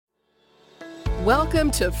Welcome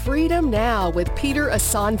to Freedom Now with Peter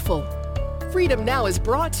Asanful. Freedom Now is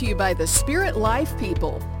brought to you by the Spirit Life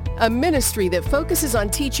People, a ministry that focuses on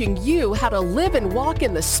teaching you how to live and walk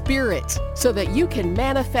in the Spirit so that you can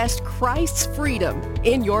manifest Christ's freedom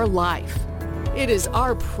in your life. It is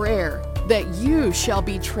our prayer that you shall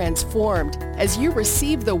be transformed as you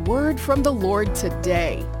receive the word from the Lord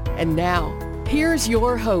today. And now, here's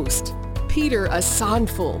your host, Peter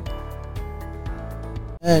Asanful.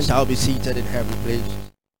 And shall be seated in heavenly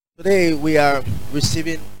places. Today we are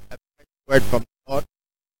receiving a word from God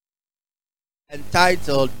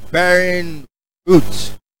entitled Bearing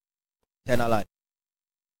Fruit Eternal Life.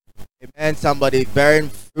 Amen. Somebody, bearing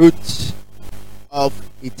fruit of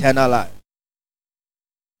eternal life.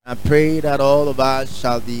 I pray that all of us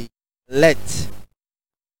shall be led.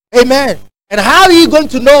 Amen. And how are you going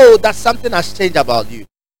to know that something has changed about you?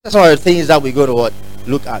 That's one of the things that we're going to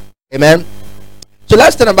look at. Amen. So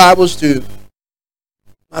let's turn our Bibles to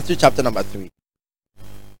Matthew chapter number 3.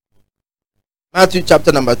 Matthew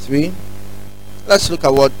chapter number 3. Let's look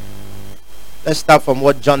at let's start from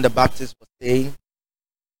what John the Baptist was saying.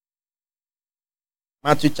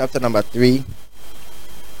 Matthew chapter number 3.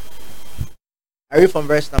 I read from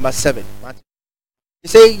verse number 7. It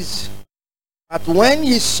says, "But when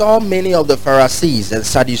he saw many of the Pharisees and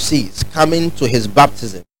Sadducees coming to his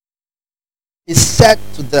baptism, he said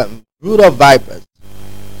to them, Brood of vipers,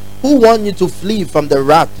 who want you to flee from the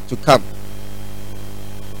wrath to come?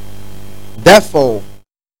 Therefore,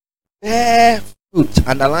 bear fruit."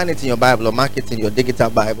 Underline it in your Bible or mark it in your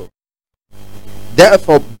digital Bible.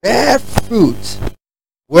 "Therefore, bear fruit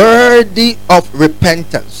worthy of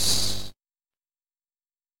repentance.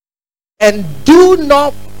 And do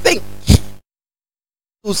not think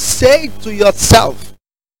to say to yourself,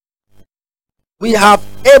 we have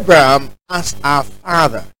Abraham as our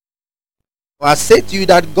father. For I say to you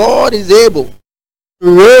that God is able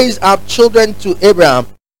to raise up children to Abraham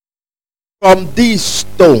from these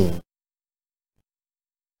stones.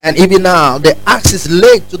 And even now the axe is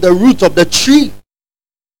laid to the root of the tree.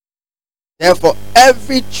 Therefore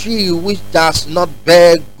every tree which does not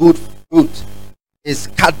bear good fruit is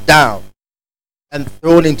cut down and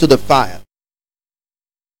thrown into the fire."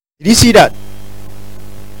 Did you see that?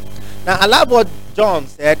 Now I love what John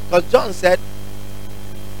said, because John said,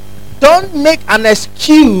 don't make an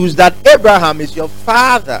excuse that Abraham is your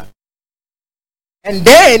father and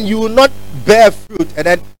then you will not bear fruit. And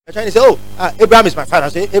then you're trying to say, Abraham is my father.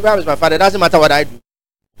 Say, Abraham is my father. It doesn't matter what I do.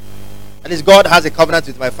 At least God has a covenant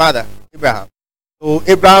with my father, Abraham. So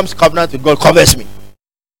Abraham's covenant with God covers me.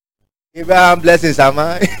 Abraham blessings am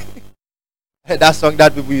I. That song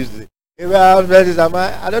that people used to say. Abraham blessings am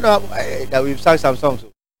I don't know that we've sung some songs.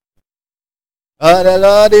 Oh, the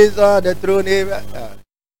Lord is on the throne. Abraham.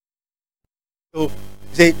 So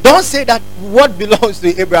say, don't say that what belongs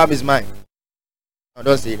to Abraham is mine. No,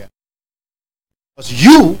 don't say that. Because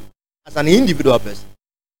you, as an individual person,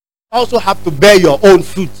 also have to bear your own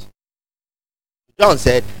fruit. John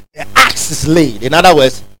said, the axe is laid. In other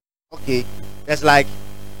words, okay, there's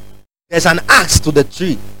an axe to the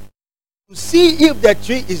tree to see if the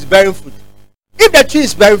tree is bearing fruit. If the tree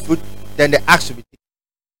is bearing fruit, then the axe will be taken.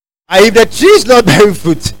 And if the tree is not bearing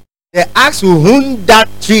fruit, the axe will wound that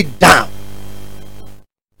tree down.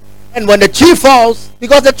 And when the tree falls,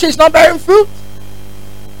 because the tree is not bearing fruit.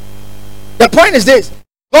 The point is this: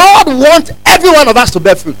 God wants every one of us to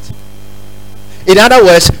bear fruit. In other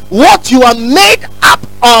words, what you are made up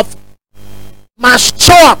of must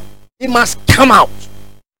show up. It must come out.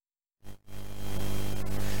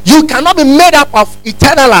 You cannot be made up of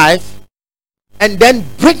eternal life and then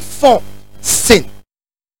bring forth sin.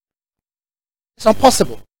 It's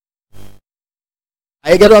impossible.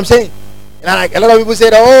 You get what I'm saying? Like a lot of people say,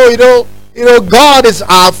 God is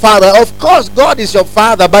our father. Of course, God is your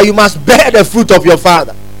father, but you must bear the fruit of your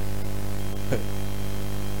father.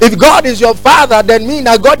 If God is your father, then mean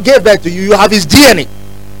that God gave birth to you. You have his DNA.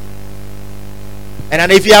 And then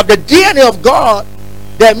if you have the DNA of God,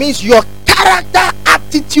 that means your character,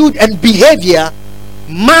 attitude, and behavior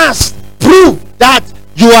must prove that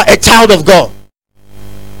you are a child of God.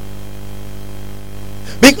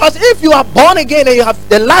 Because if you are born again and you have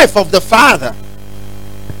the life of the Father,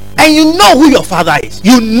 and you know who your father is,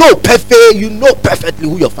 you know perfectly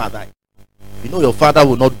who your father is. You know your father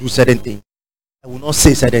will not do certain things, and will not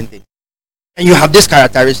say certain things. And you have this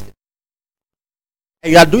characteristic.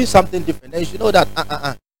 And you are doing something different. And you should know that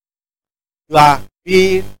you are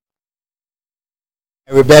being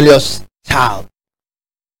a rebellious child.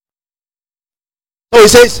 So he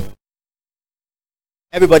says,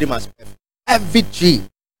 everybody must bear fruit. Every tree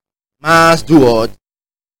must do what?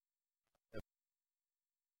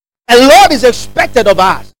 A lot what is expected of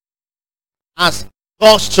us as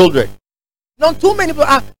God's children. Too many people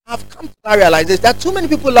have come to realize this. That too many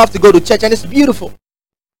people love to go to church, and it's beautiful.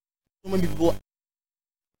 Too many people,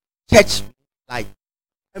 church, like,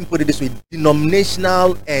 let me put it this way,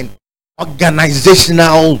 denominational and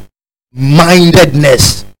organizational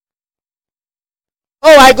mindedness.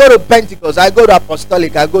 Oh, I go to Pentecost, I go to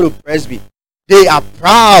Apostolic, I go to Presby. They are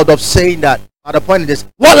proud of saying that. But the point is,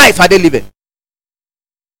 what life are they living?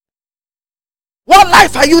 What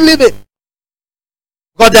life are you living?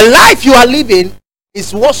 Because the life you are living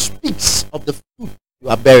is what speaks of the fruit you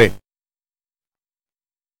are bearing.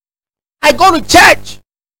 I go to church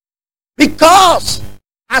because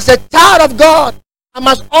as a child of God, I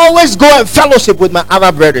must always go and fellowship with my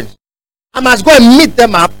other brethren. I must go and meet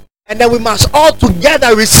them up, and then we must all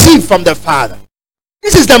together receive from the Father.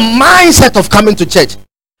 This is the mindset of coming to church.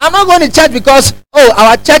 I'm not going to church because, oh,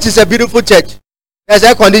 our church is a beautiful church. There's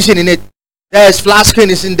air conditioning in it. There's flat screen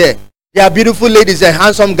is in there. There are beautiful ladies and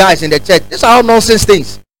handsome guys in the church. These are all nonsense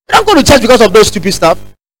things. We don't go to church because of those stupid stuff.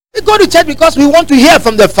 We go to church because we want to hear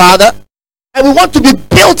from the Father, and we want to be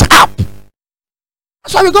built up.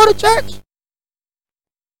 That's why we go to church.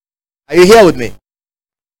 Are you here with me?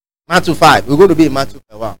 Matthew 5. We're going to be in Matthew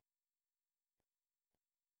for a while.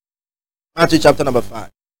 Matthew chapter number 5.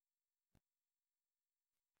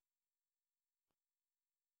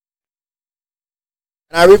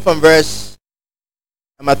 And I read from verse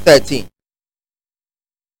number 13.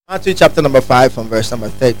 Matthew chapter number 5 from verse number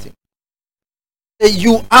 13.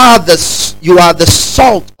 You are the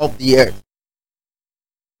salt of the earth.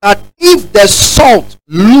 But if the salt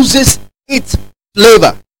loses its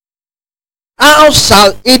flavor, how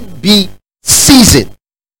shall it be seasoned?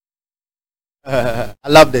 I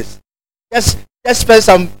love this. Just spend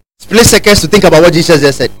some split seconds to think about what Jesus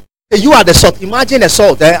just said. You are the salt. Imagine a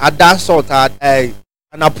salt, a dark salt, an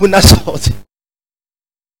apuna salt.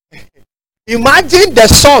 Imagine the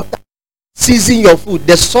salt season your food.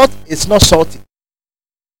 The salt is not salty.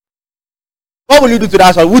 What will you do to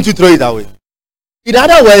that salt? Would you throw it away? In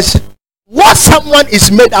other words, what someone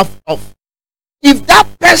is made up of, if that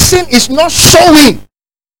person is not showing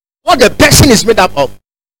what the person is made up of,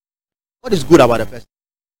 what is good about the person?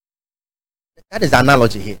 That is the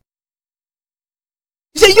analogy here.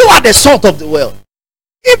 He said, you are the salt of the world.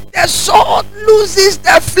 If the salt loses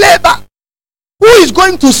the flavor, who is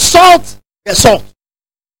going to salt the salt?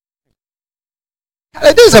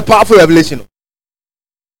 This is a powerful revelation.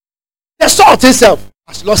 The salt itself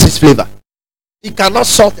has lost its flavor. It cannot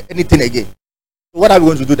salt anything again. So what are we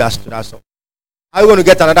going to do to that salt? Are we going to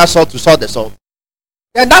get another salt to salt the salt?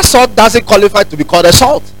 Then that salt doesn't qualify to be called a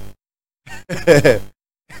salt.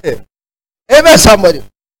 Amen, somebody.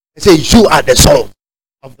 They say, you are the salt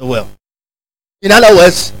of the world. In other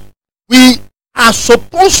words, we are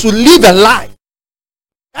supposed to live a life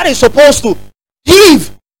that is supposed to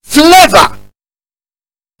give flavor,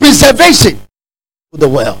 preservation to the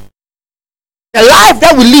world. The life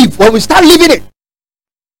that we live, when we start living it,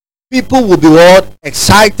 people will be what?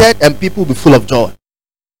 Excited, and people will be full of joy.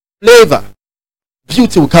 Flavor,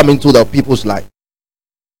 beauty will come into the people's life.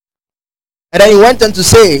 And then he went on to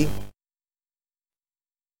say,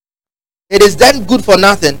 it is then good for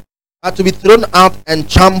nothing but to be thrown out and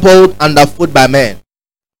trampled underfoot by men.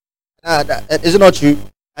 Is it not true?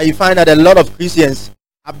 And you find that a lot of Christians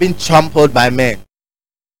have been trampled by men.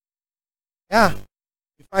 Yeah.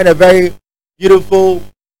 You find a very beautiful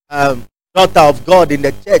daughter of God in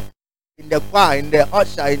the church, in the choir, in the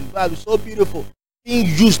usher, in the Bible, so beautiful, being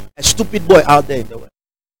used a stupid boy out there in the world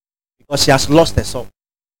because she has lost her soul.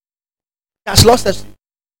 She has lost her soul.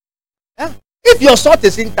 Yeah. If your salt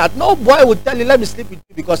is intact, no boy will tell you, let me sleep with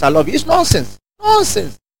you because I love you. It's nonsense.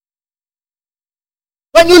 Nonsense.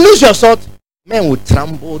 When you lose your salt, men will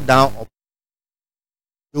trample down.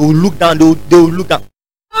 They will look down. They will look down.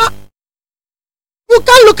 You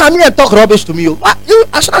can't look at me and talk rubbish to me.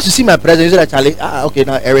 As soon as you see my presence, you say, Charlie, okay,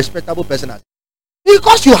 now a respectable person.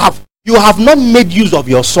 Because you have not made use of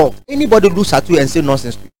your salt. Anybody looks at you and say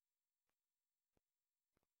nonsense to you.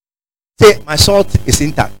 Say, my salt is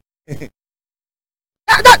intact.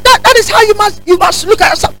 That is how you must look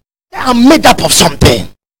at yourself. Say, I'm made up of something.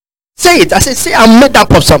 Say it. I say I'm made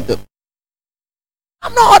up of something.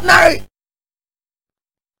 I'm not ordinary.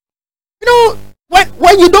 You know,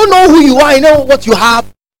 when you don't know who you are, you know what you have,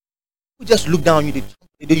 you just look down on you,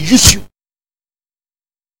 they use you.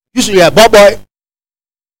 Use you, a boy.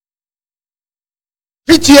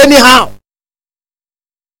 Treat you anyhow.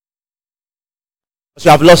 Because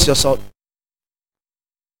you have lost your soul.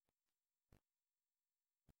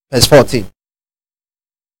 Verse 14.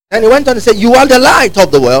 And he went on to say, you are the light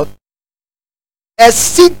of the world. A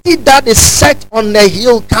city that is set on a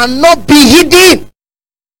hill cannot be hidden.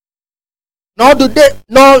 Nor do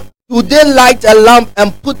they light a lamp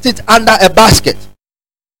and put it under a basket,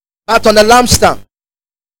 but on a lampstand,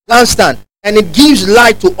 and it gives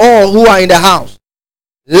light to all who are in the house.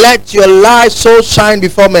 Let your light so shine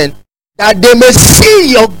before men that they may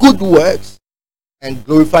see your good works and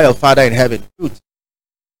glorify your Father in heaven. Truth.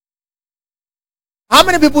 How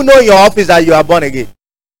many people know in your office that you are born again?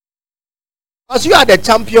 Because you are the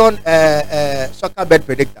champion soccer bet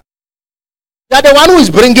predictor. You are the one who is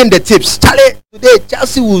bringing the tips. Charlie, today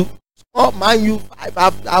Chelsea will score Man U 5.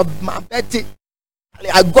 I've bet it.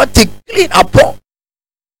 Charlie, I got it clean up.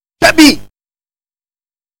 Baby.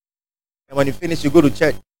 And when you finish, you go to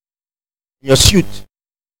church in your suit.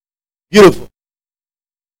 Beautiful.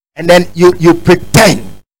 And then you pretend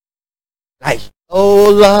like, oh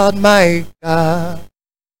Lord my God,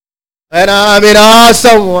 when I'm in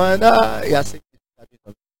awesome wonder. Yes,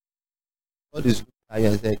 what is I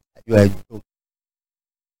said you are a joke.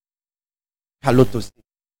 Hello to see.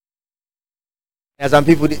 There's some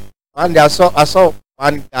people. One day I saw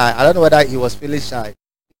one guy. I don't know whether he was feeling shy.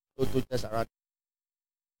 Just around. I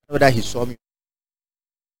don't know whether he saw me.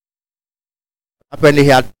 Apparently he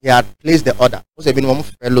had placed the order. What's been one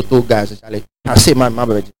Lotto guys actually? I say man,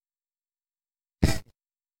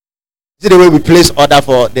 see the way we place order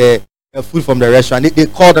for the food from the restaurant. They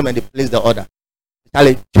call them and they place the order.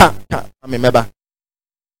 Charlie, I remember.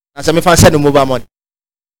 And some if I send the mobile money,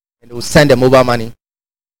 and they will send the mobile money.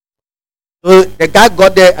 So the guy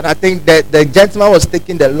got there, and I think the gentleman was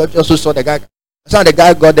taking the lunch. Also saw the guy. So the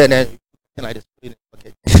guy got there and then like this, put it in the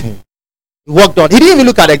pocket. He walked on. He didn't even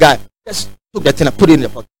look at the guy. Just took the thing and put it in the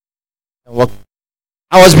pocket and walked.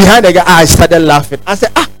 I was behind the guy. I started laughing. I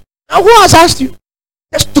said, now who has asked you?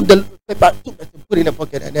 Just took the paper, took the thing, put it in the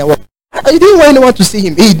pocket, and then walked. You didn't want anyone to see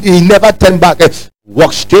him. He never turned back.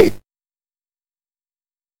 Walked straight.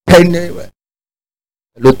 Anyway,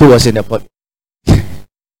 Lotto was in the pocket.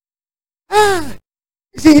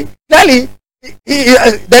 You see, clearly,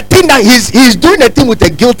 the thing that he's doing the thing with a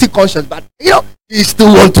guilty conscience, but he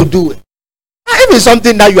still want to do it. If it's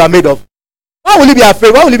something that you are made of, why will you be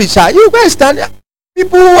afraid? Why will you be shy? You go and stand there.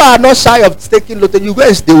 People who are not shy of taking Lotto,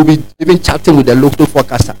 they will be even chatting with the Lotto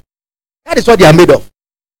forecaster. That is what they are made of.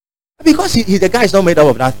 Because the guy is not made up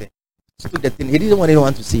of that thing. He took the thing. He didn't want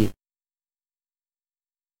anyone to see it.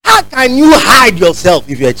 How can you hide yourself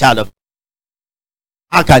if you're a child of God?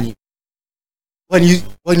 How can you? When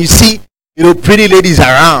you see pretty ladies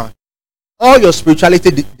around, all your spirituality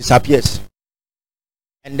disappears.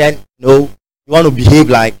 And then you want to behave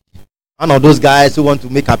like one of those guys who want to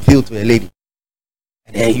make appeal to a lady.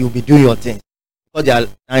 And then you'll be doing your thing. Because they are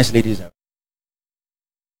nice ladies around.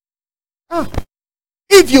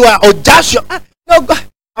 If you are audacious,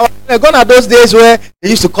 gone are those days where they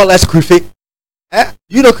used to call us Krife.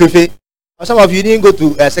 You know Krife? Or some of you didn't go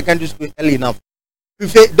to secondary school early enough.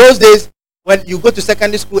 Krife, those days when you go to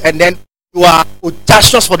secondary school and then you are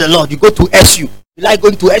audacious for the Lord, you go to SU. You like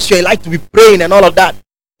going to SU, you like to be praying and all of that.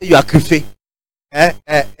 You are Krife.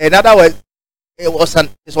 In other words, it was an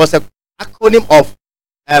acronym of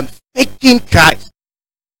faking Christ.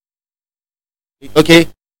 Okay?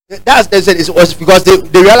 It was because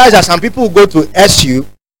they realized that some people who go to SU,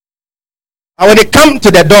 and when they come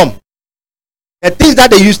to the dorm, the things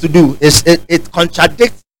that they used to do is it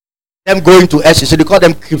contradicts them going to SU. So they call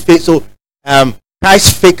them Krife. So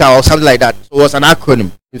Christ faker or something like that. So it was an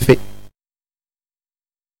acronym. Krife.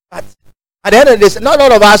 But at the end of this, not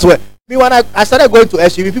all of us were. Me, when I started going to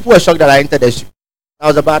SU, people were shocked that I entered SU. I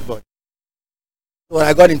was a bad boy. So when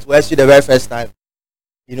I got into SU the very first time,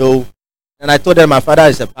 and I told them my father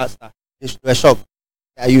is a pastor. They were shocked.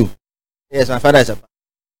 Are you? Yes, my father is a pastor.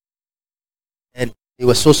 And they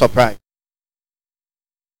were so surprised.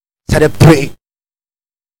 Started praying.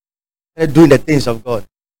 Started doing the things of God.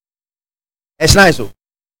 It's nice, though.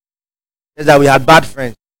 It's that we had bad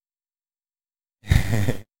friends.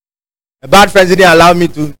 The bad friends didn't allow me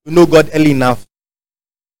to know God early enough.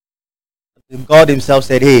 God himself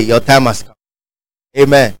said, hey, your time has come.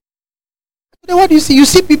 Amen. Then what do you see? You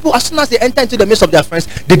see people, as soon as they enter into the midst of their friends,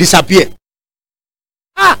 they disappear.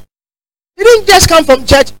 They didn't just come from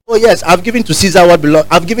church. Oh yes, I've given to Caesar what belongs.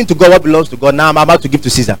 I've given to God what belongs to God. Now I'm about to give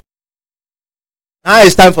to Caesar. Now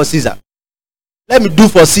it's time for Caesar. Let me do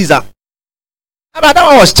for Caesar. But that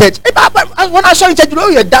one was church. When I saw in church,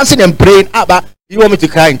 you're dancing and praying. But you want me to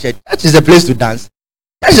cry in church? Church is a place to dance.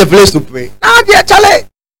 Church is a place to pray. Now, dear Charlie.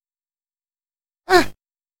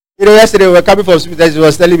 Yesterday we were coming from Smith. He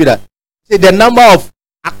was telling me that. See, the number of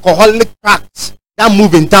alcoholic tracts that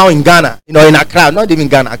move in town in Ghana, in Accra, not even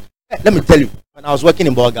Ghana. Let me tell you, when I was working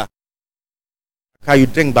in Bolga, Can you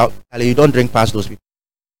drink, but you don't drink past those people.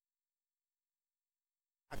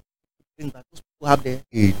 Those people have their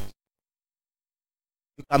age.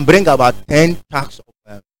 You can bring about 10 packs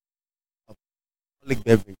of alcoholic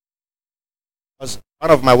beverage. Because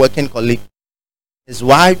one of my working colleagues, his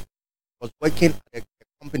wife was working at a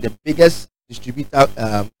company, the biggest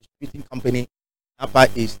distributing company, Napa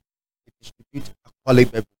East. They distribute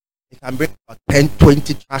alcoholic beverage. They can bring about 10,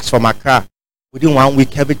 20 trucks from Accra. Within 1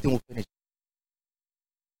 week, everything will finish.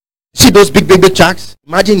 See those big trucks?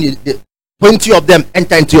 Imagine the 20 of them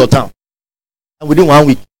enter into your town. And within 1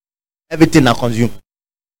 week, everything are consumed.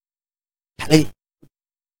 Today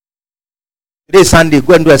is Sunday.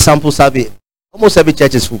 Go and do a sample survey. Almost every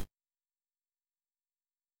church is full.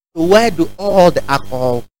 So where do all the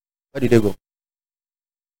alcohol, where do they go?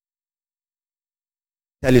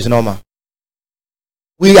 Tell is normal.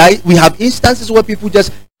 We have instances where people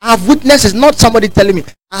just have witnesses, not somebody telling me.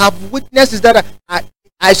 I have witnesses that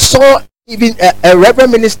I saw even a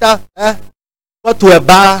reverend minister go to a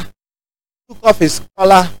bar, took off his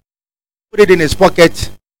collar, put it in his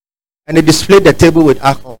pocket, and they displayed the table with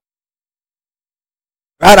alcohol.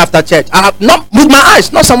 Right after church. I have not with my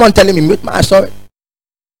eyes, not someone telling me, with my eyes, sorry.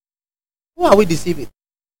 Who are we deceiving?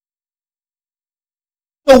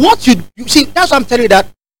 So what you see, that's what I'm telling you, that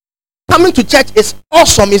coming to church is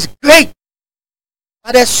awesome, it's great.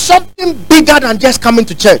 But there's something bigger than just coming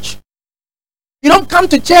to church. You don't come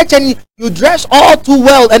to church and you dress all too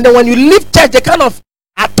well, and then when you leave church, the kind of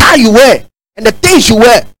attire you wear and the things you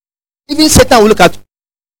wear, even Satan will look at you.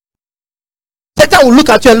 Satan will look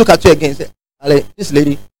at you and look at you again and say, this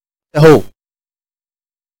lady, the whole.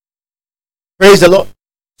 Praise the Lord.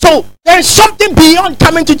 So there is something beyond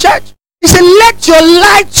coming to church. He said, let your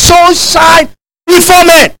light so shine before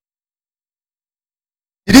men.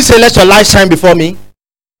 Did he say, let your light shine before me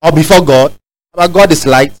or before God? But God is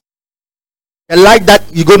light. The light that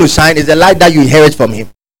you're going to shine is the light that you inherit from him.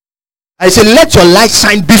 I said, let your light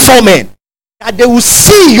shine before men, that they will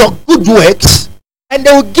see your good works and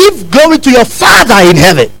they will give glory to your Father in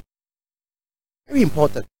heaven. Very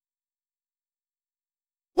important.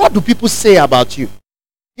 What do people say about you?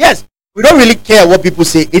 Yes, we don't really care what people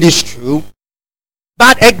say. It is true.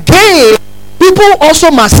 But again, people also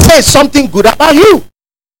must say something good about you.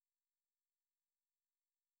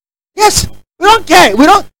 Yes, we don't care. We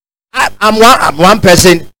don't. I'm one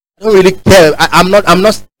person. I don't really care. I'm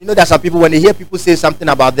not. You know, there's some people, when they hear people say something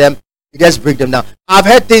about them, it just breaks them down. I've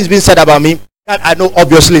heard things being said about me that I know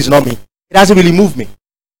obviously is not me. It doesn't really move me.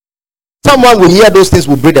 Someone will hear those things,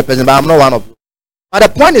 will break the person, but I'm not one of them. But the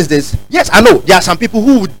point is this: yes, I know there are some people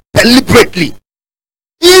who would deliberately,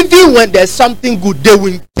 even when there's something good, they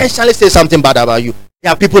will intentionally say something bad about you.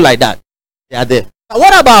 There are people like that. They are there. But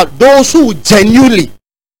what about those who genuinely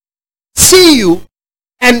see you,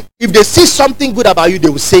 and if they see something good about you, they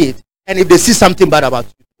will say it, and if they see something bad about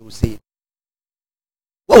you, they will say it?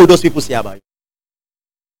 What will those people say about you?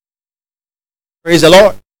 Praise the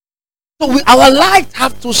Lord. So our light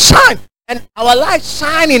have to shine, and our light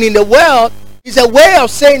shining in the world is a way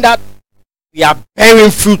of saying that we are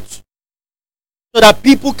bearing fruit, so that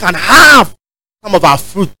people can have some of our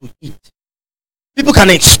fruit to eat. People can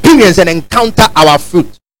experience and encounter our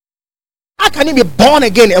fruit. How can you be born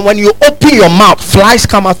again and when you open your mouth, flies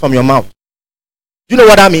come out from your mouth? Do you know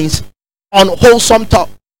what that means? Unwholesome talk.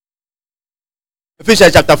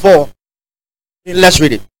 Ephesians chapter 4. Let's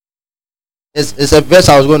read it. It's a verse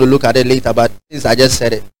I was going to look at it later, but since I just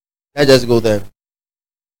said it, let's just go there.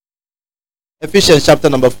 Ephesians chapter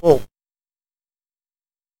number 4.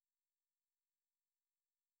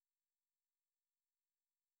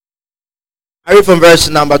 I read from verse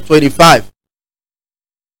number 25.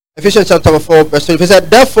 Ephesians chapter 4, verse 25. It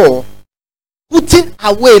said, therefore, putting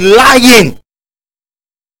away lying.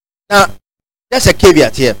 Now, there's a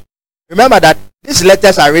caveat here. Remember that these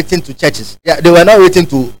letters are written to churches. They were not written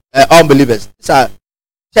to unbelievers. These are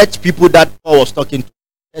church people that Paul was talking to.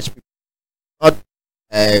 Church people,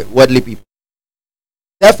 not worldly people.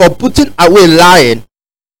 Therefore, putting away lying,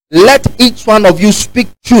 let each one of you speak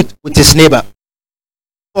truth with his neighbor.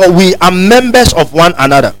 For we are members of one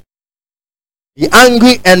another. Be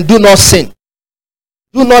angry and do not sin.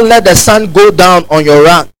 Do not let the sun go down on your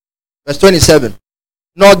wrath. Verse 27.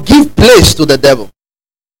 Nor give place to the devil.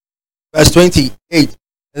 Verse 28.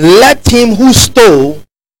 Let him who stole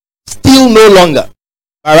steal no longer,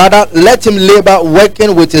 but rather let him labor,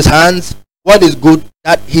 working with his hands what is good,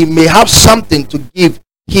 that he may have something to give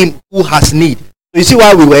him who has need. So you see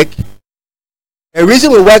why we work? The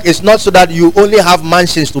reason we work is not so that you only have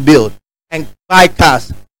mansions to build and buy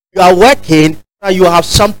cars. You are working so that you have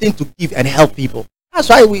something to give and help people. That's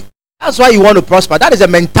why you want to prosper. That is the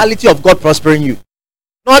mentality of God prospering you.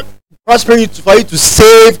 Not prospering for you to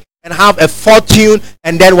save and have a fortune,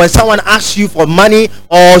 and then when someone asks you for money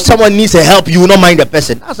or someone needs a help, you will not mind the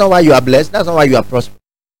person. That's not why you are blessed. That's not why you are prosperous.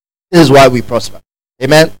 This is why we prosper.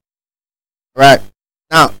 Amen. All right.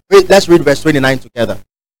 Now, let's read verse 29 together.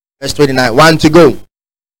 Verse 29. 1 to go.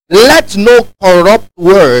 Let no corrupt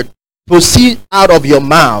word proceed out of your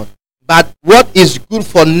mouth, but what is good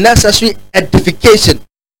for necessary edification,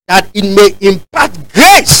 that it may impart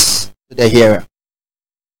grace to the hearer.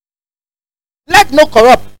 Let no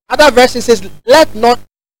corrupt. Other verses says, let not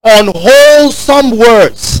unwholesome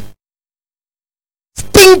words,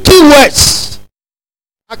 stinky words.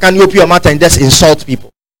 How can you open your mouth and just insult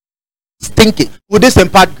people? Stinky. Will this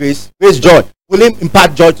impart grace? Grace, joy. Will it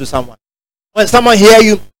impart joy to someone? When someone hear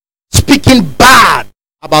you speaking bad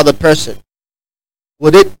about the person,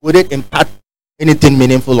 would it impart anything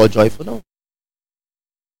meaningful or joyful? No.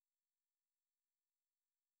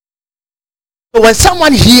 So when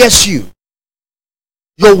someone hears you,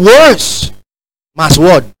 your words must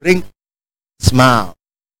what? Bring smile.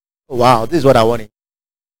 Oh, wow, this is what I wanted.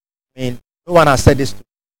 I mean, no one has said this to me.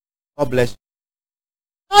 God bless you.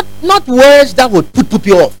 Not words that would put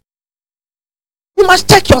you off. You must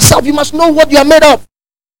check yourself. You must know what you are made of.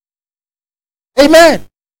 Amen.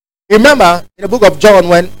 Remember in the book of John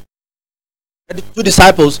when the two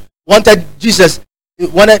disciples wanted Jesus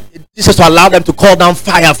to allow them to call down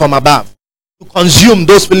fire from above to consume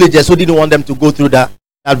those villagers who didn't want them to go through that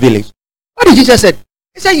village. What did Jesus say?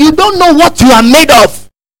 He said, you don't know what you are made of.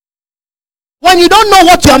 When you don't know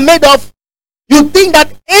what you are made of, you think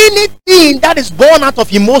that anything that is born out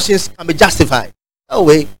of emotions can be justified. No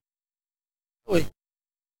way. No way.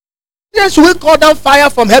 Yes, we call down fire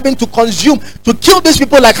from heaven to consume, to kill these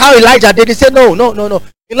people like how Elijah did. He said, no.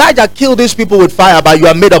 Elijah killed these people with fire, but you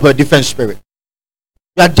are made of a different spirit.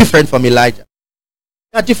 You are different from Elijah.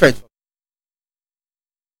 You are different.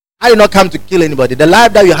 I did not come to kill anybody. The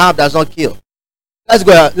life that you have does not kill. Let's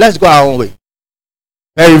go our own way.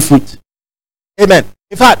 Bearing fruit. Amen.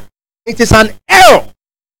 In fact, it is an error.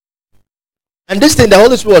 And this thing the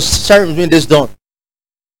Holy Spirit was sharing with me this dawn.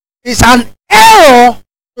 It's an error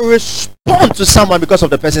to respond to someone because of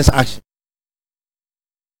the person's action.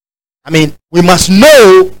 I mean, we must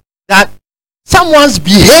know that someone's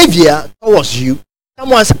behavior towards you,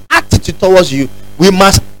 someone's attitude towards you, we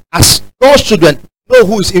must, as God's children, know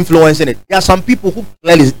who is influencing it. There are some people who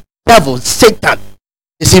clearly, devil, Satan,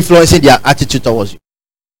 is influencing their attitude towards you.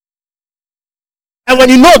 And when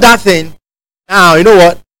you know that thing, now you know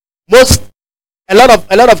what? A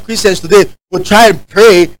lot of Christians today will try and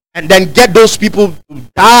pray and then get those people to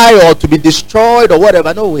die or to be destroyed or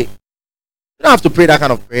whatever. No way. You don't have to pray that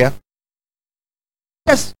kind of prayer.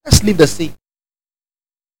 Just leave the scene.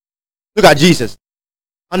 Look at Jesus.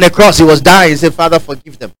 On the cross, he was dying. He said, Father,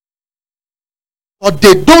 forgive them. But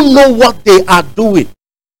they don't know what they are doing.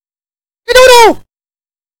 They don't know.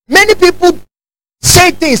 Many people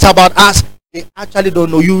say things about us they actually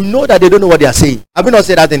don't know. You know that they don't know what they are saying. I will not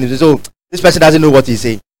say that thing. So this person doesn't know what he's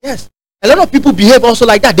saying. Yes. A lot of people behave also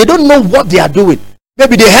like that. They don't know what they are doing.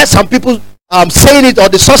 Maybe they heard some people saying it, or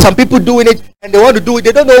they saw some people doing it and they want to do it.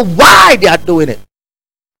 They don't know why they are doing it.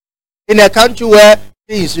 In a country where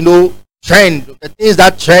things, trend, the things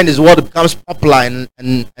that trend is what becomes popular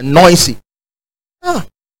and noisy.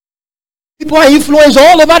 People are influenced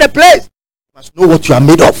all over the place. You must know what you are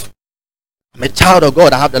made of. I'm a child of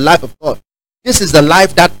God. I have the life of God. This is the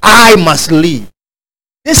life that I must live.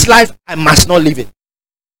 This life, I must not live it.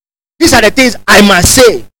 These are the things I must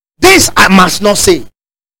say. This I must not say.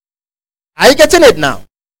 Are you getting it now?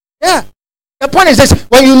 Yeah. The point is this.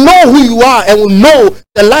 When you know who you are and will know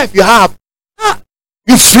the life you have,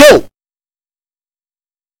 you flow.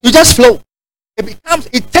 You just flow.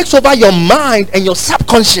 It takes over your mind and your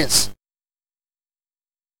subconscious.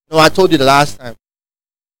 I told you the last time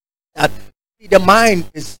that the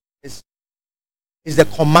mind is the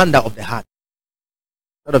commander of the heart.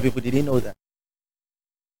 A lot of people didn't know that.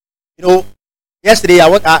 Yesterday I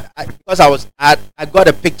got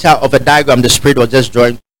a picture of a diagram the Spirit was just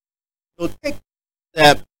drawing. So take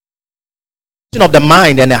the of the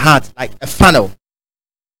mind and the heart like a funnel.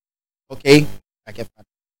 Okay, like a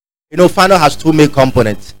funnel. Funnel has two main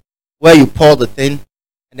components: where you pour the thing,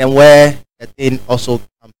 and then where the thing also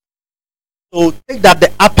comes. So take that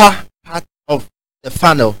the upper part of the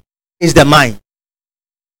funnel is the mind,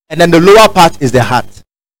 and then the lower part is the heart.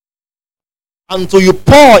 Until you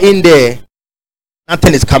pour in there,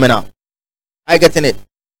 nothing is coming out. Are you getting it?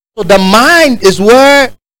 So the mind is where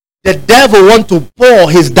the devil wants to pour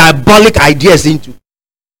his diabolic ideas into.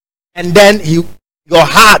 And then your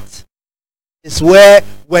heart is where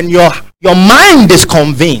when your mind is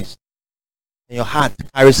convinced, and your heart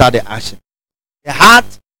carries out the action. The heart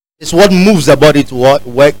is what moves the body to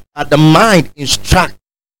work, but the mind instructs.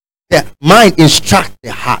 The mind instructs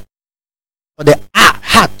the heart. For the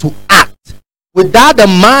heart to act. Without the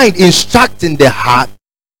mind instructing the heart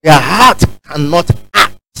cannot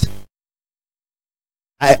act.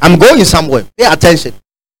 I'm going somewhere. Pay attention.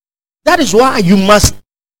 That is why you must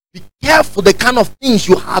be careful the kind of things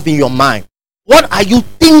you have in your mind. What are you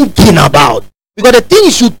thinking about? Because the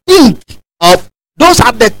things you think of, those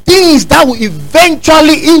are the things that will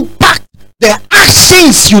eventually impact the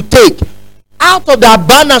actions you take. Out of the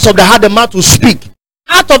abundance of the heart, the mouth will speak.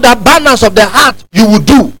 Out of the abundance of the heart, you will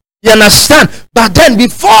do. You understand? But then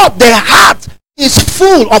before the heart is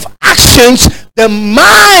full of actions, the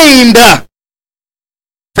mind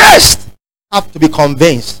first have to be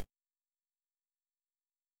convinced.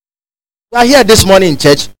 You are here this morning in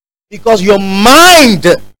church because your mind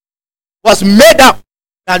was made up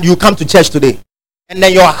that you come to church today. And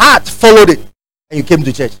then your heart followed it and you came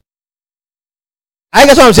to church. I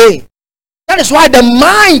guess what I'm saying. That is why the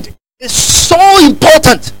mind is so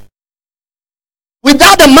important.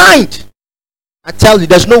 Without the mind, I tell you,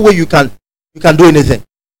 there's no way you can do anything.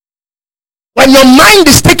 When your mind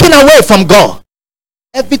is taken away from God,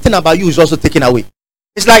 everything about you is also taken away.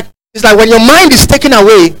 It's like when your mind is taken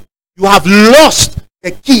away, you have lost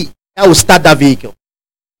the key that will start that vehicle.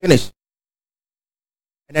 Finish.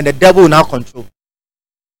 And then the devil will now control.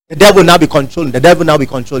 The devil will now be controlling. The devil will now be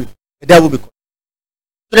controlling. The devil will be controlling.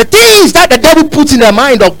 So the things that the devil puts in the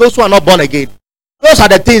mind of those who are not born again, those are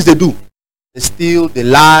the things they do. They steal, they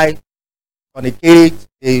lie, fornicate,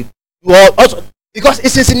 they do all also because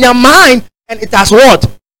it is in their mind and it has what?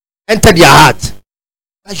 Entered their heart.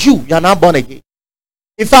 But you are not born again.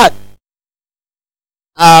 In fact,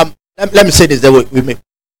 let me say this the way with me.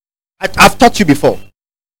 I've taught you before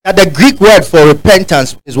that the Greek word for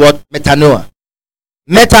repentance is what? Metanoia.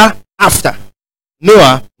 Meta, after.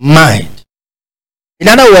 Noah, mind. In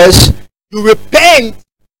other words, you repent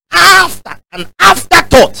after an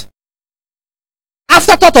afterthought.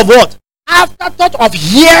 Afterthought of what? Afterthought of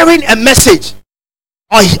hearing a message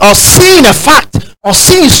or seeing a fact or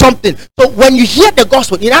seeing something. So when you hear the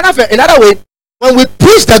gospel, in another way, when we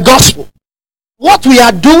preach the gospel, what we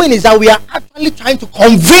are doing is that we are actually trying to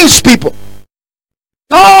convince people.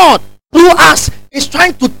 God, through us, is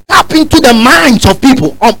trying to tap into the minds of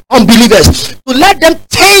people, unbelievers, to let them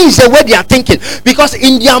change the way they are thinking. Because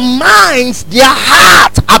in their minds, their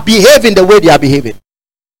hearts are behaving the way they are behaving.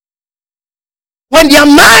 When their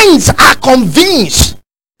minds are convinced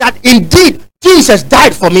that indeed Jesus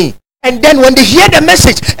died for me, and then when they hear the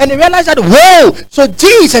message and they realize that, whoa, so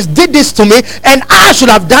Jesus did this to me and I should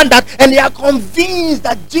have done that, and they are convinced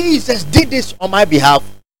that Jesus did this on my behalf,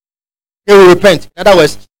 they will repent. In other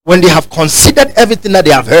words, when they have considered everything that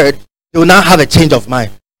they have heard, they will now have a change of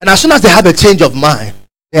mind. And as soon as they have a change of mind,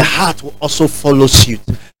 their heart will also follow suit.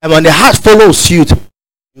 And when the heart follows suit,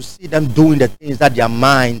 you see them doing the things that their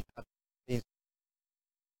mind has been.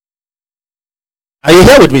 Are you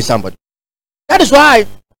here with me, somebody? That is why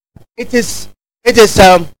it is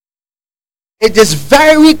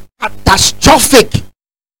very catastrophic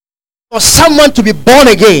for someone to be born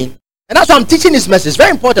again. And that's why I'm teaching this message. It's very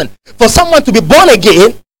important for someone to be born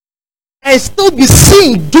again and still be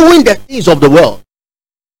seen doing the things of the world.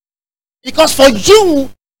 Because for you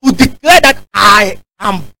to declare that I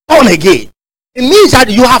am born again, it means that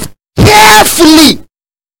you have carefully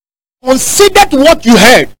considered what you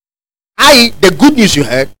heard, i.e. the good news you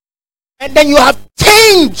heard, and then you have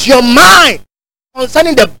changed your mind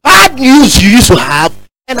concerning the bad news you used to have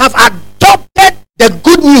and have adopted the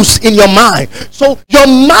good news in your mind. So your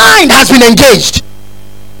mind has been engaged.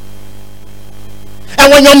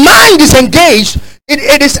 And when your mind is engaged,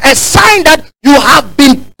 it is a sign that you have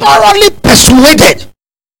been thoroughly persuaded.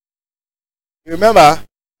 You remember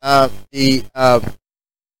what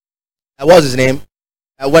was his name?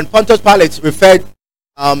 When Pontius Pilate referred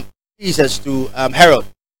Jesus to Herod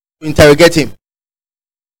to interrogate him.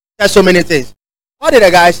 There's so many things. What did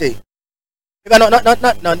the guy say? No,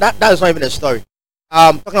 that is not even a story.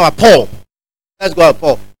 Talking about Paul. Let's go to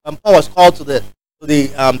Paul. When Paul was called to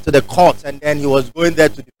the court, and then he was going there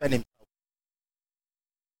to defend himself.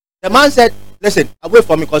 The man said, "Listen, away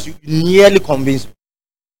from me because you nearly convinced me."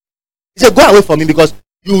 He said, "Go away from me because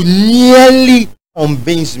you nearly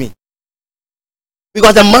convinced me."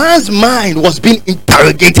 Because the man's mind was being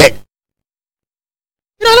interrogated.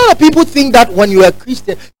 You know, a lot of people think that when you are a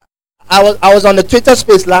Christian. I was on the Twitter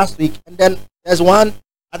space last week, and then there's one,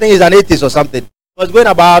 I think he's an atheist or something. He was going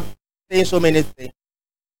about saying so many things.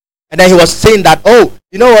 And then he was saying that, oh,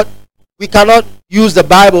 you know what? We cannot use the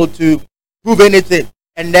Bible to prove anything.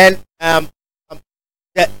 And then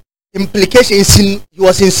implication, he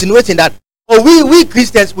was insinuating that, oh, we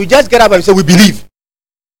Christians, we just get up and say we believe.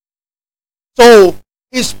 So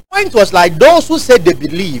his point was like, those who say they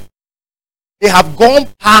believe, they have gone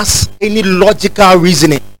past any logical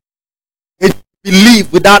reasoning. They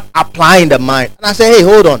believe without applying the mind. And I say, hey,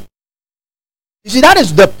 hold on. You see, that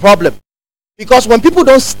is the problem. Because when people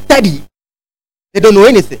don't study, they don't know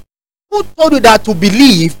anything. Who told you that to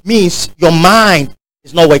believe means your mind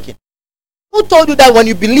is not working? Who told you that when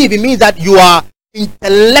you believe, it means that you are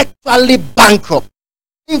intellectually bankrupt?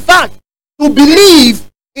 In fact, to believe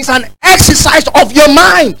is an exercise of your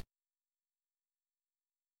mind.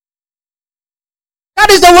 That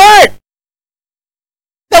is the word.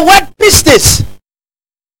 The word pistis.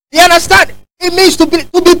 You understand? It means to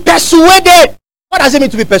be persuaded. What does it mean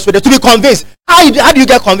to be persuaded? To be convinced. How do you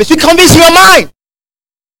get convinced? You convince your mind.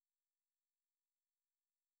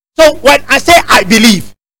 So when I say I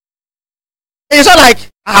believe, it's not like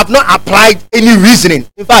I have not applied any reasoning.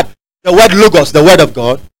 In fact, the word logos, the word of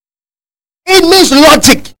God, it means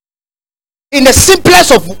logic. In the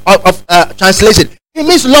simplest of translation, it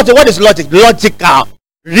means logic. What is logic? Logical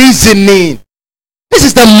reasoning. This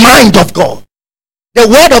is the mind of God. The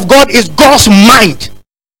word of God is God's mind.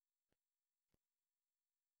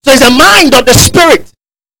 So it's the mind of the Spirit.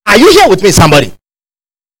 Are you here with me, somebody?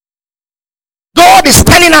 God is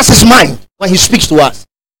telling us his mind when he speaks to us.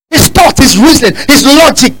 His thought, his reasoning, his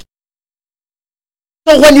logic.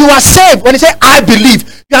 So when you are saved, when you say I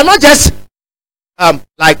believe, you are not just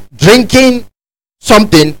like drinking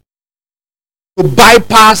something to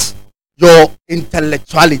bypass your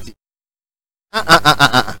intellectuality.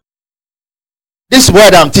 This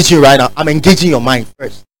word I'm teaching right now, I'm engaging your mind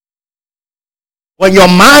first. When your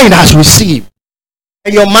mind has received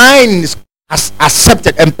and your mind has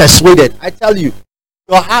accepted and persuaded, I tell you,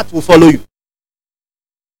 your heart will follow you.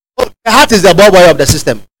 Oh, the heart is the ball boy of the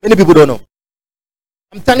system. Many people don't know.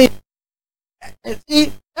 I'm telling you.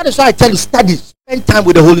 See, that is why I tell you, study, spend time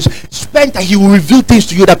with the Holy Spirit. Spend time, he will reveal things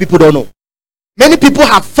to you that people don't know. Many people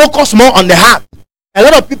have focused more on the heart. A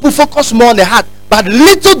lot of people focus more on the heart, but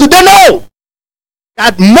little do they know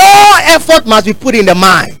that more effort must be put in the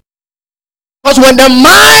mind. Because when the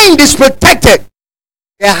mind is protected,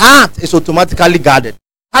 the heart is automatically guarded.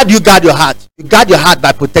 How do you guard your heart? You guard your heart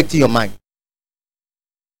by protecting your mind.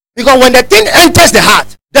 Because when the thing enters the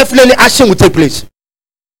heart, definitely action will take place.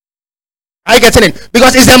 Are you getting it?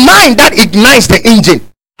 Because it's the mind that ignites the engine.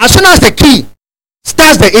 As soon as the key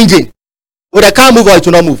starts the engine, will the car move or it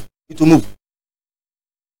will not move? It will move.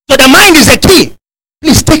 So the mind is the key.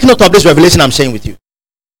 Please take note of this revelation I'm sharing with you.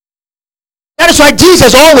 That is why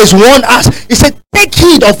Jesus always warned us. He said, take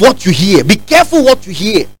heed of what you hear. Be careful what you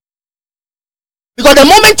hear. Because the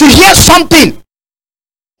moment you hear something,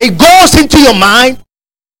 it goes into your mind.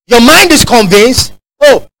 Your mind is convinced.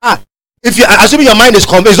 If you assuming your mind is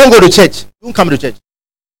convinced, don't go to church. Don't come to church.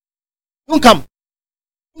 Don't come.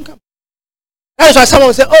 Don't come. That is why someone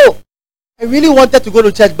will say, oh, I really wanted to go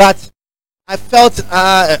to church, but I felt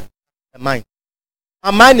the mind.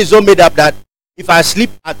 My mind is all made up that if I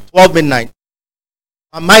sleep at 12 midnight,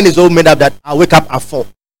 my mind is all made up that I wake up at 4.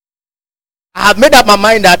 I have made up my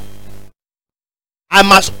mind that I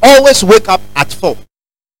must always wake up at 4.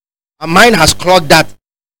 My mind has clogged that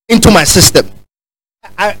into my system.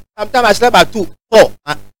 Sometimes I slept at 2, 4.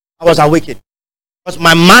 I was awakened. Because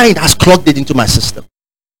my mind has clogged it into my system.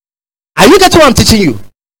 Are you getting what I'm teaching you?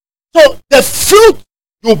 So the fruit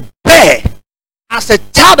you bear as a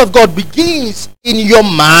child of God begins in your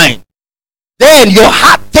mind. Then your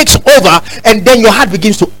heart takes over and then your heart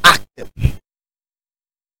begins to act them.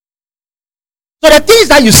 So the things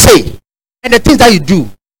that you say and the things that you do,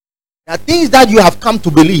 the things that you have come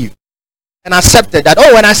to believe and accepted that,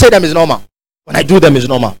 oh, when I say them is normal. When I do them is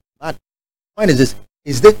normal. But point is this.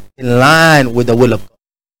 Is this in line with the will of God?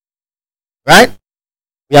 Right?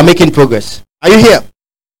 We are making progress. Are you here?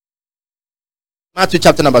 Matthew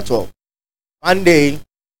chapter number 12. One day,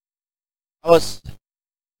 I was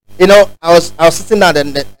sitting down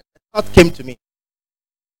and the thought came to me.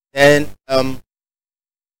 And the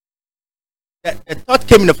thought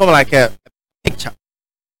came in the form of like a picture.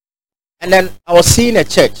 And then I was seeing a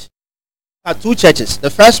church. I had 2 churches. The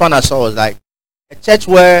first one I saw was like a church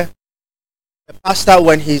where the pastor,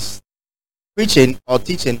 when he's preaching or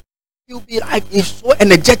teaching, he'll be like, he's so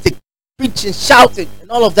energetic, preaching, shouting,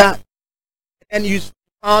 and all of that. And you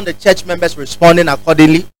found the church members responding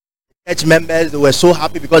accordingly. The church members, they were so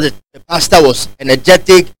happy because the pastor was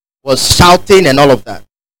energetic, was shouting, and all of that.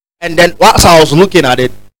 And then whilst I was looking at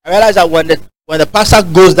it, I realized that when the pastor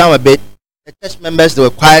goes down a bit, the church members, they were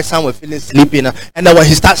quiet, some were feeling sleepy, and then when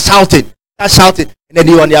he starts shouting, and then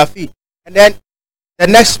they were on their feet. And then the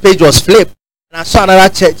next page was flipped, and I saw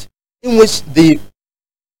another church in which the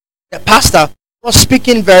pastor was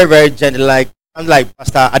speaking very, very gently, like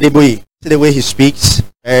Pastor Adeboye. See the way he speaks,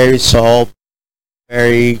 very soft,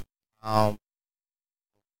 very as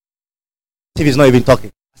if he's not even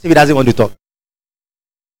talking, as if he doesn't want to talk.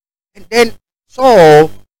 And then saw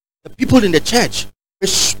the people in the church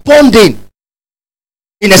responding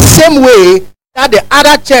in the same way that the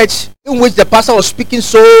other church in which the pastor was speaking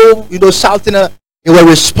so, shouting, they were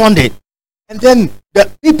responding. And then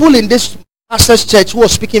the people in this pastor's church who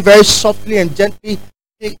was speaking very softly and gently,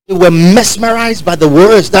 they were mesmerized by the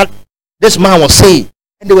words that this man was saying.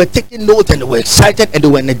 And they were taking note, and they were excited, and they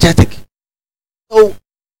were energetic. So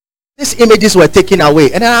these images were taken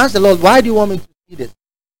away. And I asked the Lord, why do you want me to see this?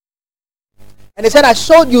 And he said, I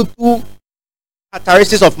showed you two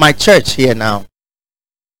characteristics of my church here now.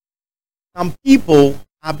 Some people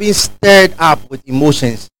are being stirred up with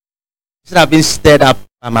emotions instead of being stirred up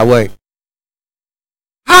by my word.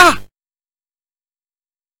 And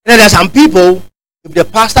then there are some people, if the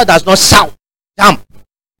pastor does not shout, jump,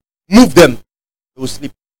 move them, they will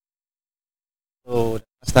sleep. So the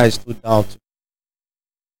pastor is too down. The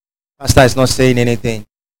pastor is not saying anything.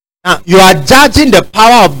 Now, you are judging the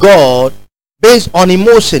power of God based on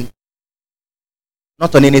emotion,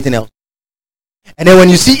 not on anything else. And then when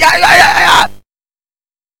you see, I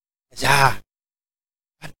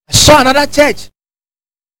saw another church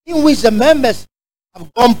in which the members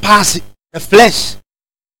have gone past the flesh.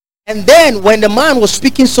 And then when the man was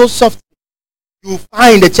speaking so softly, you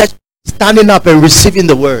find the church standing up and receiving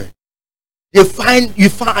the word. You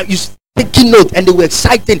taking note, and they were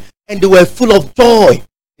excited, and they were full of joy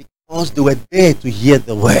because they were there to hear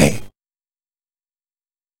the word.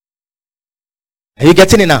 Are you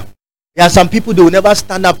getting it now? There are some people who will never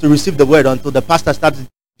stand up to receive the word until the pastor starts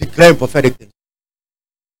declaring prophetic things.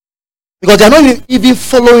 Because they are not even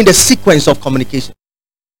following the sequence of communication.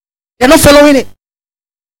 They are not following it.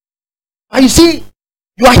 And you see,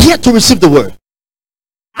 you are here to receive the word.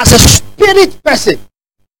 As a spirit person,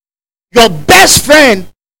 your best friend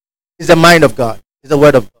is the mind of God, is the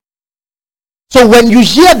word of God. So when you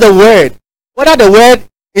hear the word, whether the word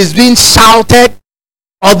is being shouted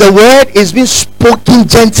or the word is being spoken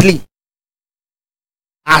gently,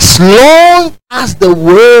 as long as the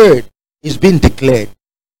word is being declared,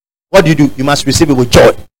 what do? You must receive it with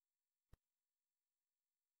joy.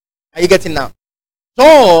 Are you getting now?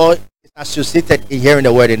 Joy is associated in hearing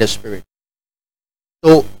the word in the spirit.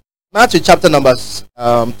 So Matthew chapter number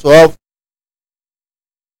 12.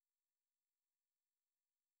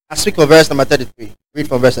 I speak of verse number 33. Read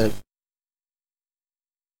from verse 33.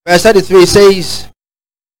 Verse 33 says,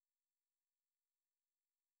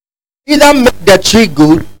 either make the tree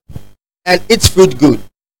good and its fruit good,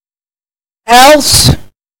 else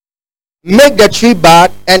make the tree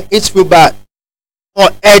bad and its fruit bad. For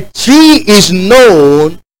a tree is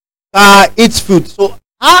known by its fruit. So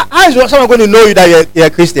how is someone going to know you that you're a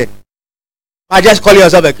Christian? By just calling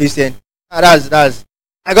yourself a Christian? That's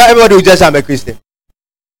I got everybody who just say I'm a Christian.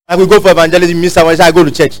 I will go for evangelism, meet someone, say I go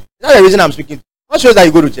to church. That's the reason I'm speaking. What shows that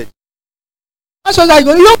you go to church? What shows that you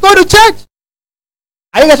don't go to church?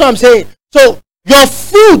 Are you guys what I'm saying? So your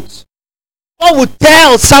fruit, what would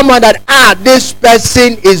tell someone that this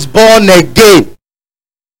person is born again?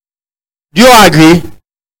 Do you agree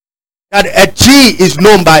that a tree is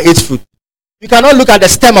known by its fruit? You cannot look at the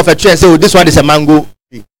stem of a tree and say, oh, this one is a mango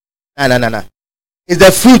tree. No. It's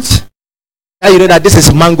the fruit that you know that this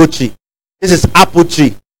is mango tree, this is apple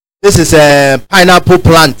tree, this is a pineapple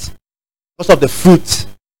plant. Because of the fruit.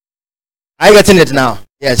 Are you getting it now?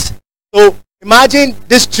 Yes. So imagine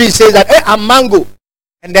this tree says that, hey, I'm mango,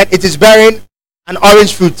 and then it is bearing an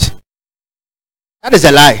orange fruit. That is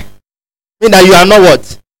a lie. Mean that you are not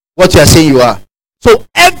what you are saying you are. So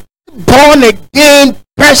every born again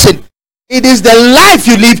person, it is the life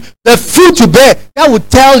you live, the fruit you bear, that will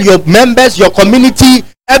tell your members, your community,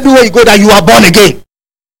 everywhere you go, that you are born again.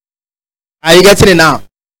 Are you getting it now?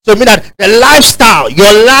 So it means that the lifestyle,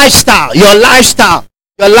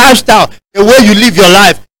 the way you live your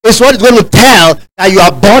life is what is going to tell that you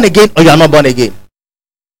are born again or you are not born again.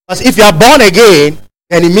 Because if you are born again,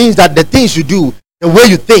 then it means that the things you do, the way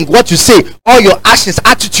you think, what you say, all your actions,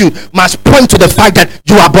 attitude must point to the fact that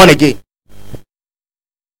you are born again.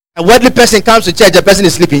 A worldly person comes to church, the person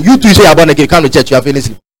is sleeping. You too say you are born again, you come to church, you are feeling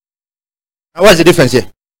sleep. Now what's the difference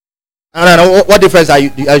here? No. What difference are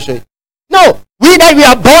you showing? No, we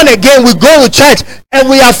are born again, we go to church and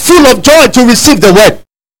we are full of joy to receive the word.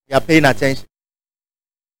 We are paying attention.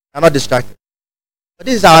 We are not distracted. But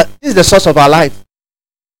this is the source of our life.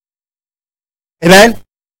 Amen.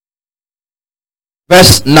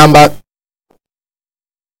 Verse number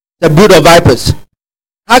the brood of vipers.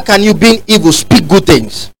 How can you, being evil, speak good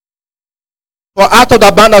things? For out of the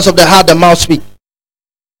abundance of the heart the mouth speaks.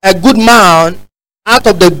 A good man out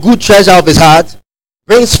of the good treasure of his heart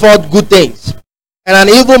brings forth good things, and an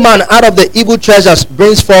evil man out of the evil treasures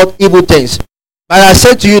brings forth evil things. But I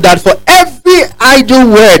say to you that for every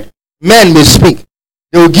idle word men may speak,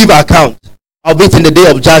 they will give account of it in the day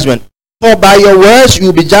of judgment. For by your words you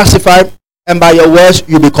will be justified, and by your words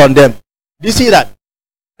you will be condemned. Do you see that?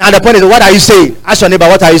 Now the point is, what are you saying? Ask your neighbor,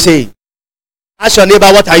 what are you saying? Ask your neighbor,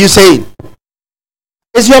 what are you saying?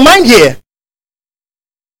 Is your mind here?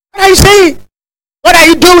 What are you saying? What are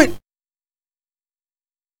you doing?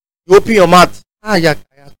 You open your mouth. Is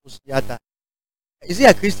he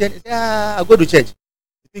a Christian? I go to church.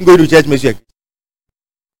 You think going to church makes you a Christian?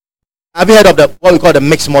 Have you heard of what we call the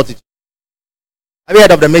mixed multitude? Have you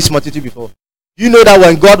heard of the mixed multitude before? Do you know that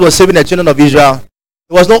when God was saving the children of Israel,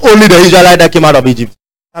 it was not only the Israelites that came out of Egypt.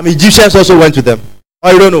 Egyptians also went to them.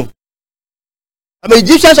 Or you don't know?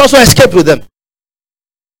 Egyptians also escaped with them.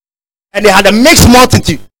 And they had a mixed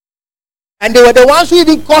multitude. And they were the ones who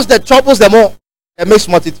even caused the troubles the more. The mixed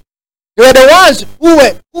multitude. They were the ones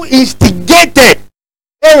who instigated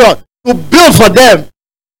Aaron to build for them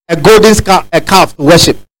a golden calf to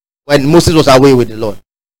worship when Moses was away with the Lord.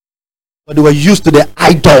 But they were used to the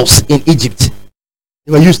idols in Egypt.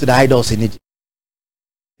 They were used to the idols in Egypt.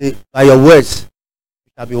 By your words,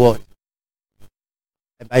 you shall be what?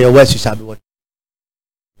 And by your words, you shall be what?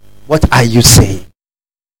 What are you saying?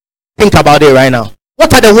 Think about it right now.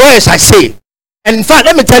 What are the words I say? And in fact,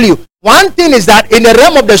 let me tell you, one thing is that in the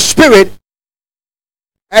realm of the spirit,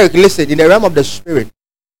 Eric, listen, in the realm of the spirit,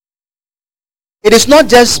 it is not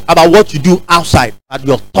just about what you do outside, but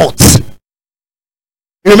your thoughts.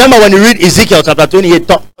 You remember when you read Ezekiel chapter 28,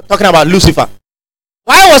 talking about Lucifer.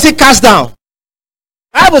 Why was he cast down?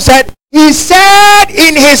 The Bible said, he said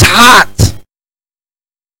in his heart,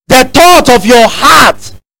 the thoughts of your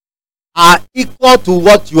heart are equal to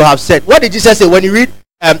what you have said. What did Jesus say when you read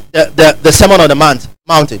the Sermon on the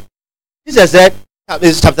Mountain? Jesus said,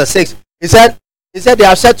 this is chapter 6, he said they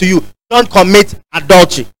have said to you, don't commit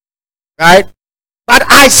adultery. Right? But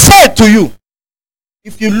I said to you,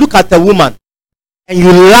 if you look at a woman and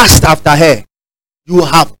you lust after her, you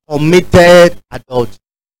have committed adultery.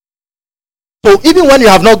 So even when you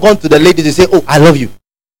have not gone to the lady to say, oh, I love you.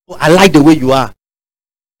 Oh, I like the way you are.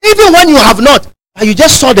 Even when you have not, but you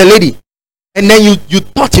just saw the lady, and then you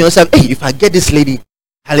thought to yourself, hey, if I get this lady,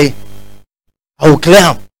 I will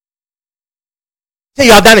clear him. Say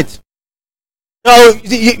you have done it. No,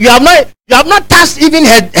 you have not touched even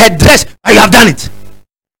her dress, but you have done it.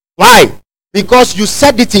 Why? Because you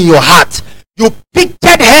said it in your heart. You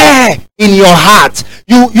pictured her in your heart.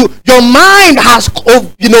 Your mind has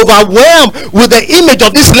been overwhelmed with the image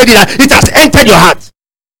of this lady that it has entered your heart.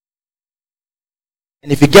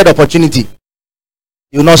 And if you get opportunity,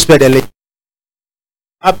 you will not spare the lady.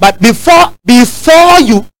 But before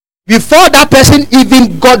that person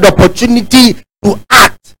even got the opportunity to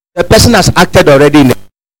act, the person has acted already in it.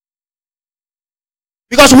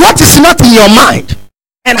 Because what is not in your mind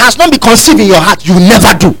and has not been conceived in your heart, you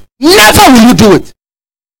never do. Never will you do it.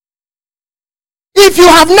 If you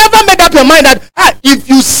have never made up your mind that if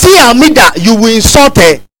you see Amida, you will insult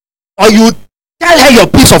her, or you tell her your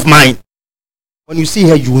peace of mind, when you see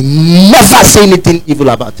her, you will never say anything evil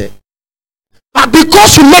about her. But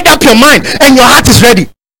because you made up your mind and your heart is ready,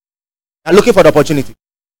 you're looking for the opportunity.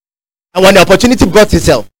 And when the opportunity brought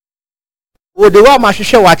itself, oh, the one my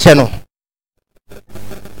shisha watch no,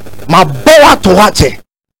 my boy to watch it.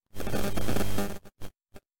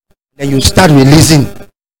 Then you start releasing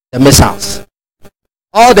the missiles.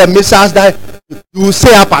 All the missiles that you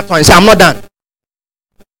say up at once, say, I'm not done.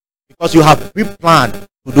 Because you have pre-planned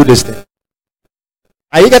to do this thing.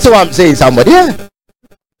 Are you getting what I'm saying, somebody? Yeah.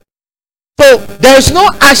 So there is no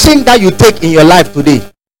action that you take in your life today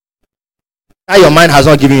that your mind has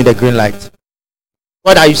not given you the green light.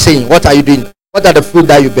 What are you saying? What are you doing? What are the fruit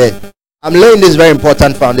that you bear? I'm laying this very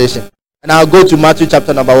important foundation. And I'll go to Matthew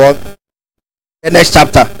chapter number 1. The next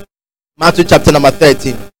chapter. Matthew chapter number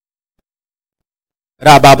 13.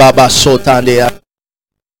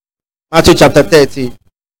 Matthew chapter 13.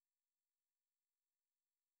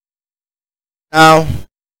 Now,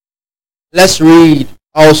 let's read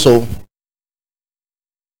also.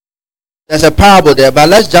 There's a parable there, but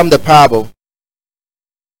let's jump the parable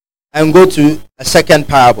and go to a second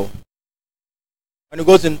parable. When you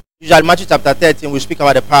go to usually Matthew chapter 13, we speak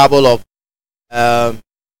about the parable of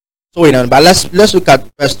sowing. But let's look at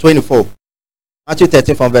verse 24. Matthew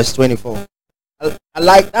 13 from verse 24.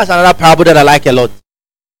 That's another parable that I like a lot.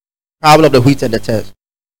 Parable of the wheat and the tares.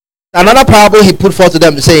 Another parable he put forth to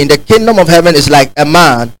them, saying, the kingdom of heaven is like a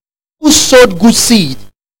man who sowed good seed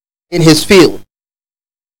in his field.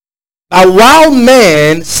 But while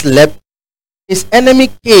men slept, his enemy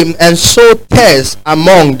came and sowed tares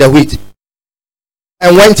among the wheat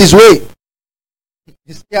and went his way.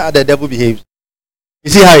 You see how the devil behaves.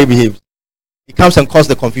 You see how he behaves. He comes and causes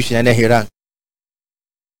the confusion and then he runs.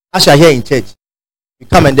 As you are here in church, you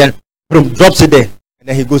come and then boom, drops it there and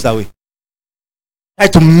then he goes away. Try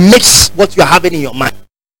to mix what you are having in your mind.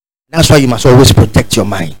 That's why you must always protect your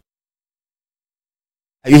mind.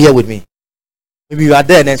 Are you here with me? Maybe you are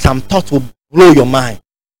there and then some thought will blow your mind.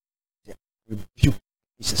 Rebuke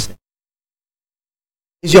Jesus' name.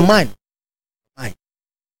 It's your mind. Mind.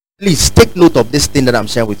 Please take note of this thing that I'm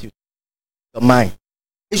sharing with you. Your mind.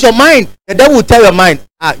 It's your mind. The devil will tell your mind,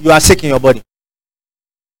 you are sick in your body.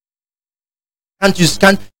 Can't you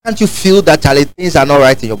feel that things are not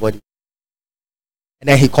right in your body? And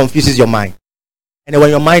then he confuses your mind. And then when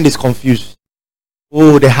your mind is confused,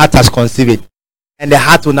 oh, the heart has conceived it. And the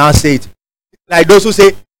heart will now say it. Like those who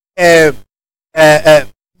say,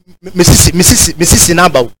 Mrs.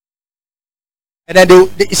 Sinabao. And then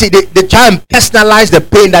they try and personalize the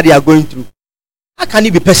pain that they are going through. How can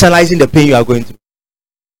you be personalizing the pain you are going through?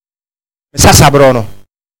 Mrs. Sabrono.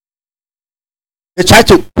 They try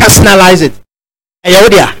to personalize it. Is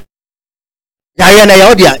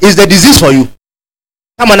the disease for you?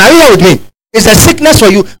 Come on, are you here with me? It's a sickness for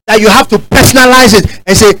you that you have to personalize it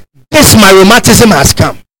and say, this my rheumatism has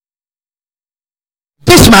come.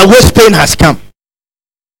 This my waist pain has come.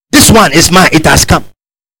 This one is mine, it has come.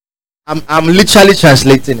 I'm literally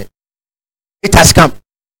translating it. It has come.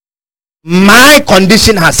 My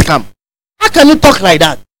condition has come. How can you talk like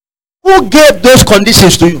that? Who gave those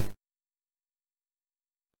conditions to you?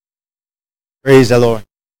 Praise the Lord.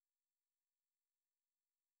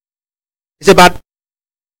 It's about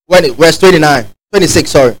verse 26,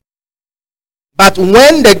 sorry. But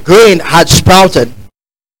when the grain had sprouted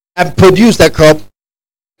and produced a crop,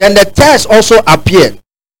 then the tares also appeared.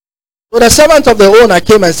 So the servant of the owner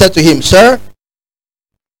came and said to him, Sir,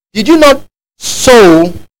 did you not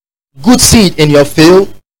sow good seed in your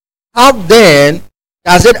field? How then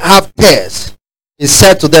does it have tares? He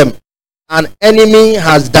said to them, An enemy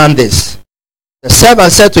has done this. The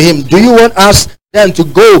servant said to him, Do you want us then to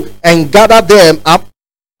go and gather them up?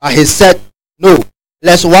 And he said, No,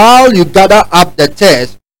 lest while you gather up the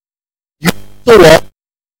tares, you sow up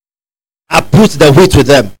and put the wheat with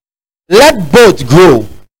them. Let both grow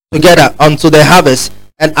together unto the harvest,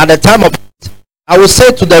 and at the time of it, I will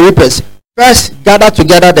say to the reapers, First gather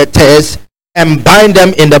together the tares and bind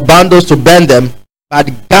them in the bundles to burn them, but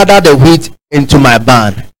gather the wheat into my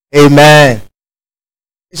barn. Amen.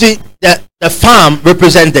 You see, the farm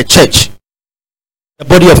represents the church, the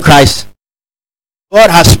body of Christ. God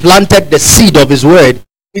has planted the seed of his word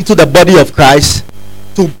into the body of Christ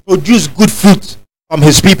to produce good fruit from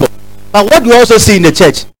his people. But what do you also see in the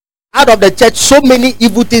church? Out of the church, so many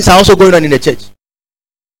evil things are also going on in the church.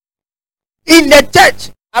 In the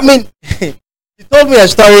church, I mean, he told me a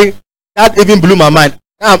story that even blew my mind.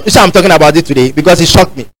 Now, I'm talking about it today because it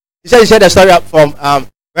shocked me. He said a story from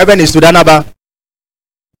Reverend Istudanaba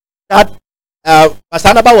that Pastor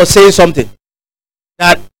Anaba was saying something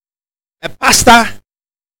that a pastor,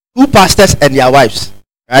 two pastors and their wives,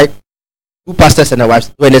 right? Two pastors and their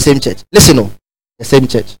wives were in the same church. Listen, the same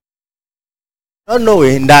church. Not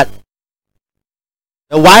knowing that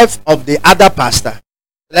the wife of the other pastor,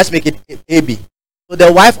 let's make it AB. So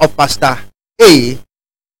the wife of Pastor A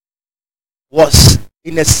was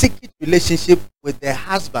in a secret relationship with the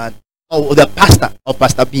husband or the pastor of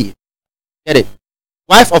Pastor B. Get it?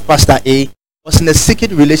 Wife of Pastor A was in a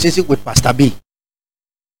secret relationship with Pastor B.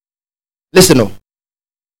 Listen,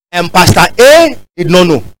 and Pastor A did not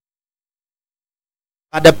know.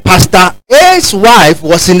 But the Pastor A's wife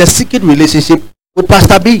was in a secret relationship with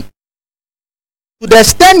Pastor B. To the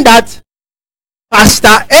extent that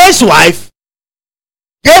Pastor A's wife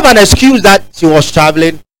gave an excuse that she was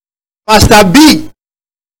traveling. Pastor B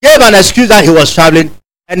gave an excuse that he was traveling.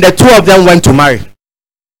 And the two of them went to marry.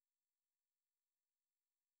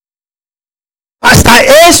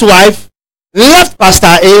 Pastor A's wife left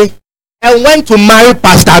Pastor A and went to marry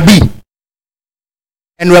Pastor B.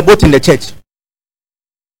 And we're both in the church.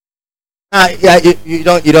 Yeah, you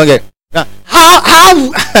don't get it.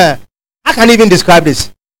 How can you even describe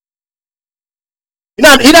this? You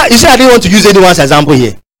see, I didn't want to use anyone's example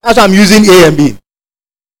here. That's why I'm using A and B.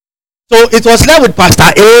 So it was left with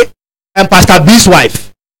Pastor A and Pastor B's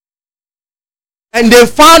wife. And they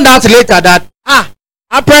found out later that,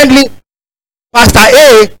 apparently, Pastor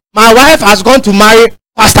A, my wife has gone to marry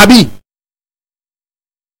Pastor B.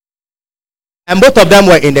 And both of them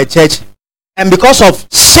were in the church. And because of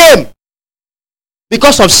shame,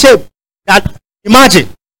 that imagine,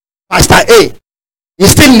 Pastor A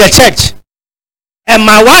is still in the church. And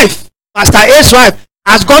my wife, Pastor A's wife,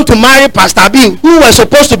 has gone to marry Pastor B, who was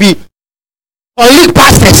supposed to be colleague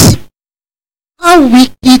pastors. How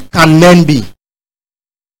wicked can men be?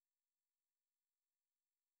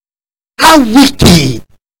 How wicked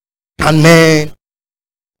can men?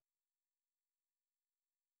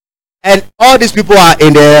 And all these people are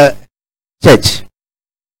in the church.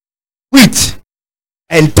 Wheat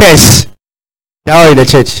and Tess, they are in the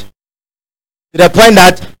church. To the point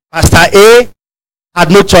that Pastor A had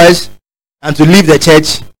no choice than to leave the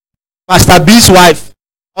church. Pastor B's wife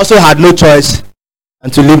also had no choice than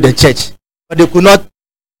to leave the church. But they could not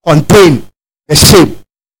contain the shame.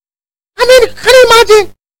 I mean, can you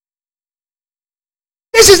imagine?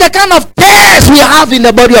 This is the kind of test we have in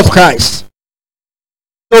the body of Christ.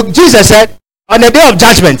 So Jesus said, on the day of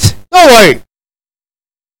judgment, don't worry.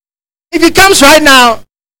 If it comes right now,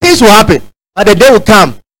 things will happen. But the day will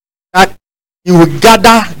come that you will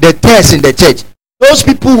gather the tares in the church. Those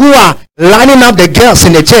people who are lining up the girls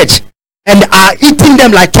in the church and are eating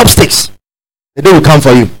them like chopsticks. The day will come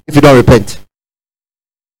for you if you don't repent.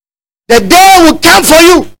 The day will come for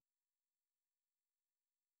you.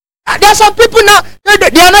 There are some people now,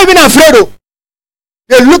 they are not even afraid of.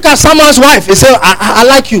 They look at someone's wife and say, I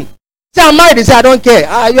like you. Say, I'm married. They say, I don't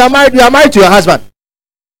care. You are married to your husband.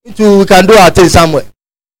 We can do our thing somewhere.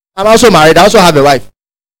 I'm also married. I also have a wife.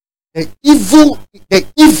 The evil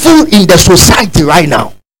in the society right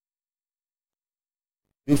now.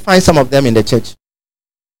 You find some of them in the church.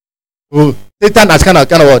 Oh, Satan has kind of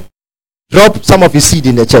what? Drop some of his seed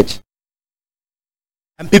in the church.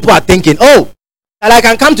 And people are thinking, oh, that I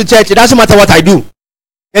can come to church. It doesn't matter what I do.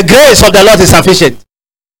 The grace of the Lord is sufficient.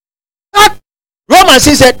 But Romans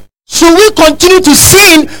said, should we continue to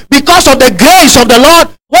sin because of the grace of the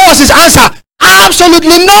Lord? What was his answer?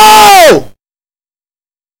 Absolutely no.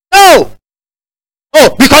 No.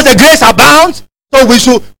 Oh, because the grace abounds, so we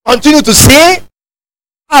should continue to sin?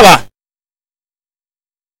 However,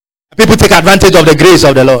 people take advantage of the grace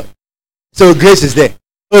of the Lord. So grace is there.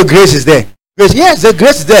 Oh, grace is there. Grace, yes, the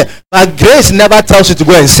grace is there. But grace never tells you to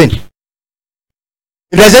go and sin. If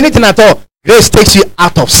there's anything at all, grace takes you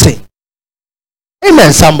out of sin.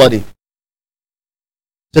 Amen, somebody.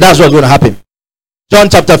 So that's what's going to happen. John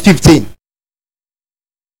chapter 15.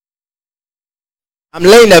 I'm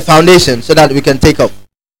laying a foundation so that we can take up.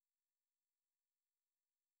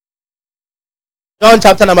 John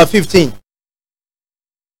chapter number 15.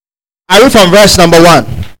 I read from verse number 1.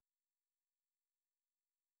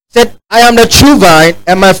 Said, I am the true vine,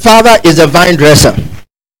 and my Father is a vine dresser.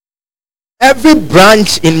 Every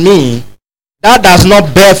branch in me that does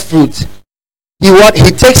not bear fruit,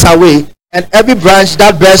 he takes away, and every branch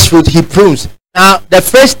that bears fruit, he prunes. Now, the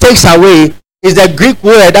phrase takes away is the Greek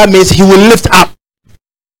word that means he will lift up.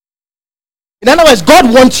 In other words,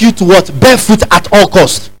 God wants you to what? Bear fruit at all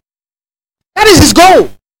costs. That is his goal.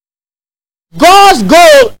 God's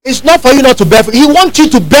goal is not for you not to bear fruit. He wants you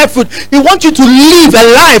to bear fruit. He wants you to live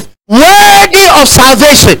a life worthy of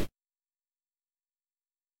salvation.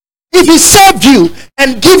 If he saved you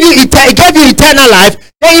and gave you eternal life,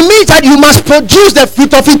 then it means that you must produce the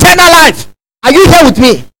fruit of eternal life. Are you here with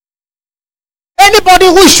me? Anybody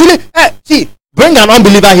who is truly, see, bring an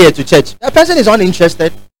unbeliever here to church. That person is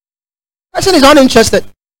uninterested. Person is uninterested.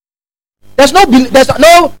 There's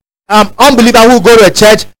no unbeliever who will go to a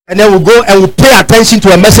church and then will go and will pay attention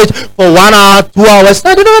to a message for 1 hour, 2 hours.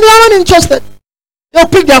 No, they are uninterested. They'll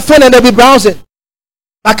pick their phone and they'll be browsing.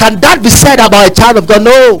 But can that be said about a child of God?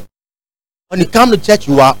 No. When you come to church,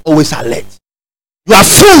 you are always alert. You are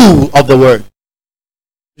full of the word.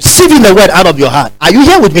 Receiving the word out of your heart. Are you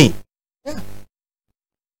here with me? Yeah.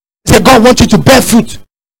 He said, God wants you to bear fruit.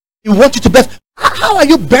 He wants you to bear. How are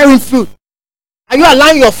you bearing fruit? Are you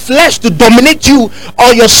allowing your flesh to dominate you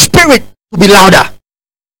or your spirit to be louder?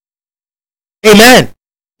 Amen.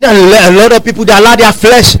 There are a lot of people, they allow their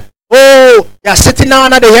flesh. Oh, they are sitting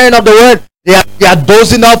down at the hearing of the word. They are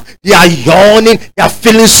dozing off. They are yawning. They are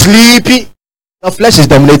feeling sleepy. Your flesh is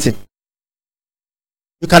dominating.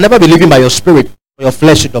 You can never be living by your spirit or your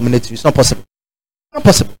flesh should dominate you. It's not possible. Not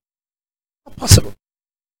possible. Not possible.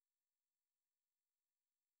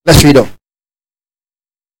 Let's read on.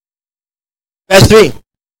 Verse 3.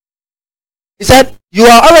 He said, you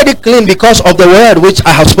are already clean because of the word which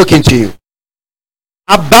I have spoken to you.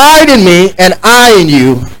 Abide in me and I in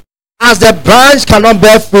you, as the branch cannot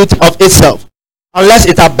bear fruit of itself unless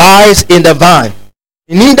it abides in the vine.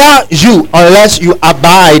 Neither you unless you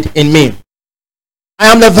abide in me. I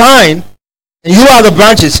am the vine and you are the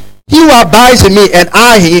branches. He who abides in me and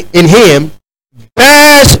I in him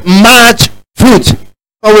bears much fruit.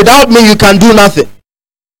 For without me you can do nothing.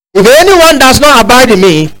 If anyone does not abide in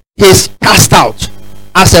me, he is cast out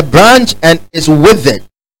as a branch and is withered.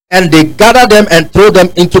 And they gather them and throw them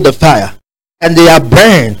into the fire, and they are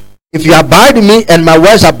burned. If you abide in me and my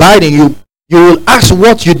words abide in you, you will ask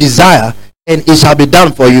what you desire, and it shall be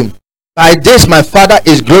done for you. By this my Father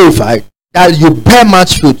is glorified, that you bear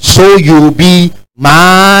much fruit, so you will be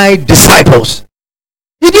my disciples.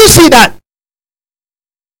 Did you see that?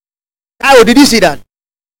 How did you see that?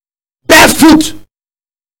 Bear fruit.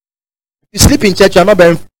 You sleep in church, you are not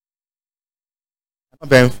bearing fruit. Not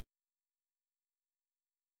bearing fruit.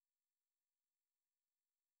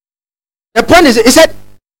 The point is, he said,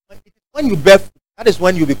 when you bear fruit, that is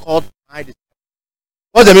when you be called my disciples.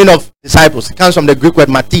 What's the meaning of disciples? It comes from the Greek word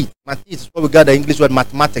mati. Mati is what we got the English word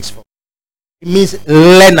mathematics for. It means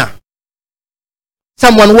learner.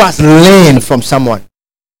 Someone who has learned from someone.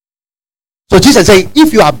 So Jesus said,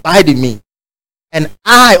 if you abide in me, and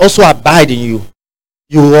I also abide in you,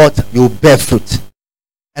 you what? You bear fruit.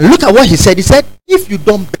 And look at what he said. He said, if you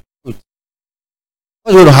don't bear fruit,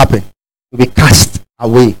 what's going to happen? You'll be cast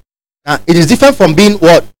away. Now, it is different from being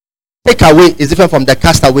what? Take away is different from the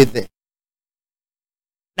cast away there.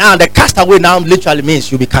 Now, the cast away now literally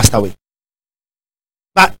means you'll be cast away.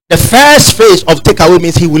 But the first phase of take away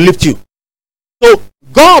means he will lift you. So,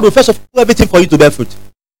 God will first of all do everything for you to bear fruit.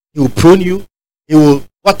 He will prune you. He will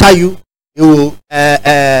water you. He will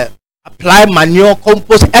apply manure,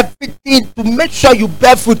 compost, everything to make sure you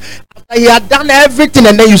bear fruit. After he had done everything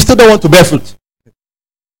and then you still don't want to bear fruit.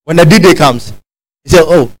 When the D-Day comes, he said,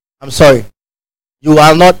 oh, I'm sorry. You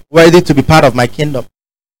are not worthy to be part of my kingdom.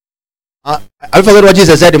 I forgot what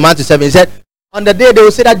Jesus said in Matthew 7. He said, on the day they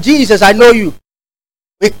will say that, Jesus, I know you.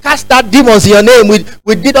 We cast out demons in your name.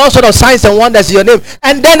 We did all sorts of signs and wonders in your name.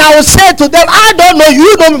 And then I will say to them, I don't know you.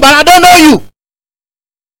 You know me, but I don't know you.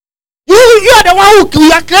 You are the one who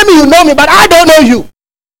you are claiming you know me, but I don't know you.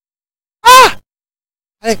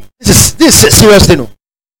 This is a serious thing.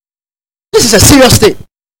 This is a serious thing.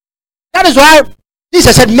 That is why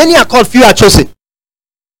Jesus said, many are called, few are chosen.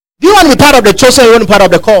 Do you want to be part of the chosen, you want to be part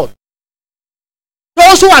of the called?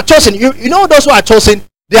 Those who are chosen, you know those who are chosen,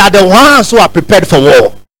 they are the ones who are prepared for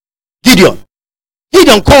war. Gideon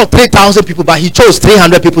called 3,000 people, but he chose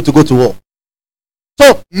 300 people to go to war.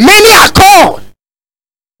 So many are called,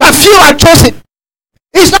 but few are chosen.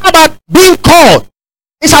 It's not about being called,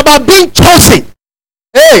 it's about being chosen.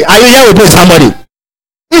 Hey, are you here with me, somebody?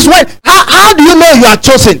 It's when, how do you know you are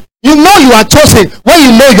chosen? You know you are chosen when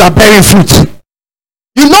you know you are bearing fruit.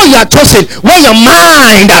 You know you are chosen when your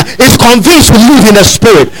mind is convinced to live in the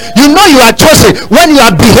spirit. You know you are chosen when you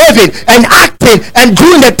are behaving and acting and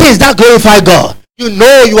doing the things that glorify God. You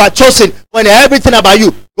know you are chosen when everything about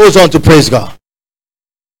you goes on to praise God.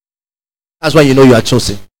 That's when you know you are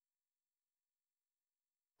chosen.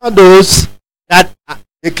 Not those that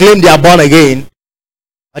they claim they are born again,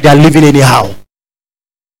 but they are living anyhow.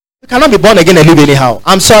 You cannot be born again and live anyhow.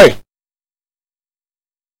 I'm sorry.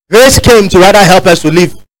 Grace came to rather help us to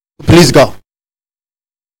live to please God.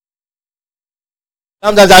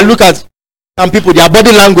 Sometimes I look at some people, their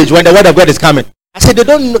body language when the word of God is coming. I say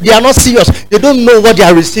they are not serious. They don't know what they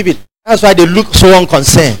are receiving. That's why they look so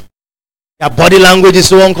unconcerned. Their body language is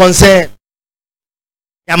so unconcerned.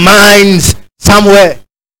 Their minds somewhere.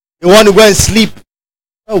 They want to go and sleep.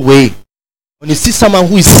 No way. When you see someone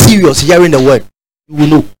who is serious hearing the word, you will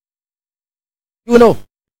know. You will know.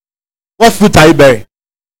 What fruit are you bearing?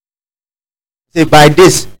 Say, by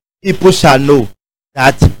this, people shall know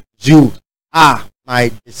that you are my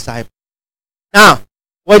disciple. Now,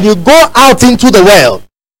 when you go out into the world,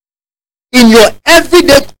 in your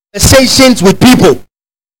everyday conversations with people,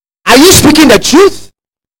 are you speaking the truth?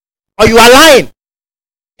 Or you are lying?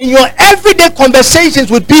 In your everyday conversations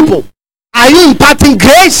with people, are you imparting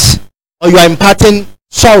grace? Or you are imparting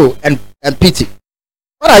sorrow and pity?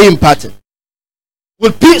 What are you imparting?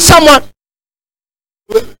 Will someone...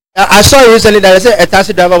 I saw recently that I said a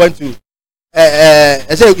taxi driver went to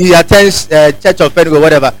I said he attends Church of Pentecost,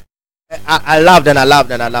 whatever. I laughed and I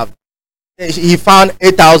laughed and I laughed. He found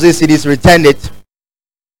 8,000 CDs, returned it.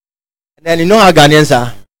 And then you know how Ghanaians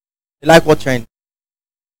are. They like what trend.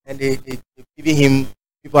 And they giving him,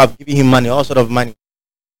 people have given him money, all sort of money.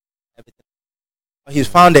 Everything. But he's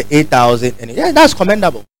found the 8,000 and yeah, that's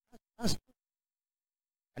commendable.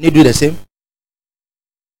 Can you do the same?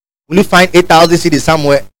 Will you find 8,000 CDs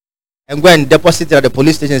somewhere and go and deposit it at the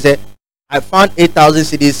police station and say, I found 8,000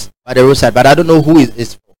 CDs by the roadside, but I don't know who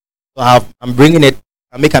it's for. So I'm bringing it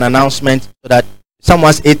and make an announcement so that if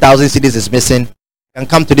someone's 8,000 CDs is missing, can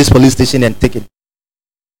come to this police station and take it.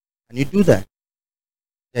 Can you do that?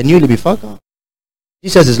 Then you'll be fucked up.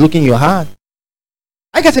 Jesus is looking your heart.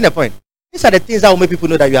 I get in the point. These are the things that will make people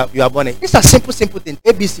know that you are born again. These are simple things.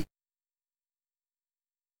 ABC.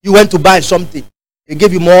 You went to buy something. They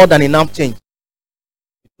gave you more than enough change.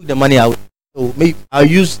 You took the money out. So maybe I'll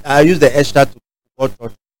use the extra to support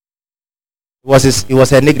church. It was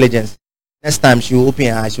her negligence. Next time she will open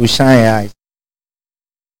her eyes, she will shine her eyes.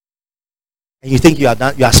 And you think you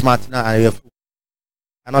are smart. No, you're fool.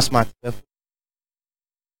 You're not smart. You're fool.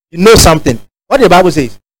 You know something. What the Bible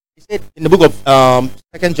says? It said in the book of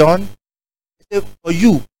 2 John, it said, for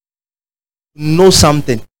you to know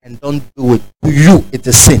something and don't do it, to you it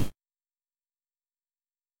is sin.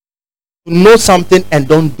 To know something and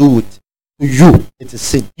don't do it, to you it is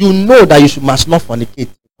sin. You know that you must not fornicate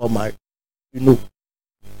before marriage. You know.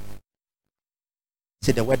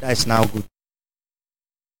 See, the weather is now good.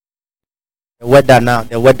 The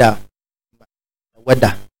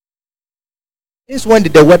weather. Since when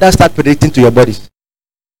did the weather start predicting to your bodies?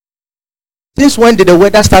 Since when did the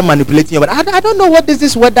weather start manipulating your body? I don't know what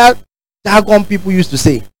this weather jargon people used to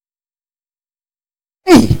say.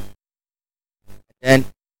 Hey! And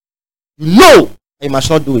you know you must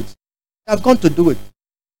not do it. You have gone to do it.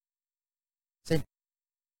 Say,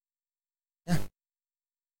 yeah.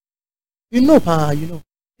 You know, pa, you know.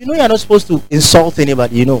 You know you are not supposed to insult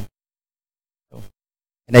anybody, you know.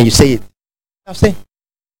 And then you say it. I'm saying.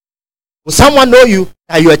 Will someone know you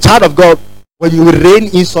that you're a child of God when you rain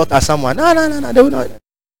insult at someone? No, they will not.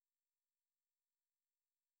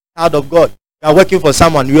 Child of God. You are working for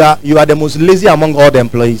someone. You are the most lazy among all the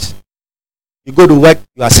employees. You go to work,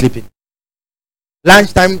 you are sleeping.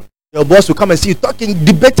 Lunchtime, your boss will come and see you talking,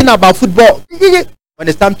 debating about football. When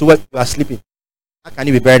it's time to work, you are sleeping. How can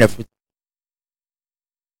you be bearing the fruit?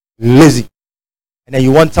 Lazy. And then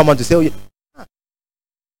you want someone to say, oh, yeah.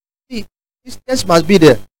 See, this must be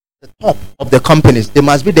the top of the companies. They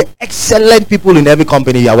must be the excellent people in every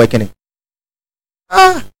company you are working in.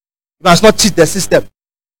 You must not cheat the system.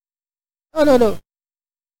 No.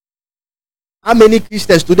 How many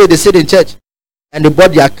Christians today they sit in church and they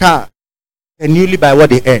bought their car newly by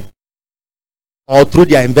what they earn or through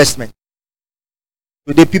their investment?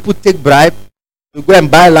 Today people take bribe to go and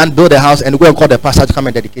buy land, build a house, and go and call the pastor to come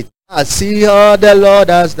and dedicate. I see what the Lord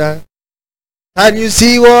has done. Can you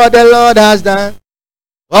see what the Lord has done?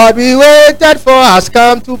 What we waited for has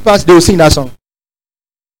come to pass. They will sing that song.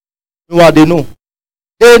 You know what they know?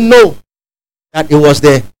 They know that it was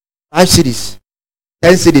the 5 cities,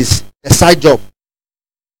 10 cities, the side job,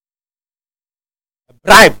 a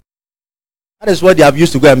bribe. That is what they have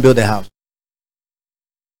used to go and build a house.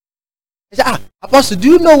 They say, Apostle,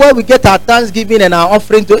 do you know where we get our thanksgiving and our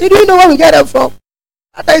offering to? Do you know where we get it from?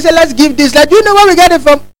 I say, let's give this. Do you know where we get it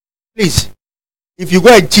from? Please, if you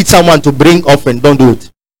go and cheat someone to bring offering, don't do it.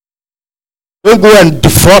 Don't go and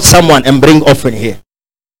defraud someone and bring offering here.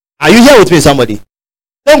 Are you here with me, somebody?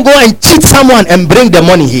 Don't go and cheat someone and bring the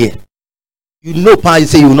money here. You know, pa, you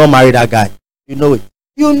say you will not marry that guy. You know it.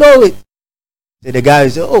 You know it. So the guy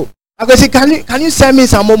will say, oh, I'm going to say, can you send me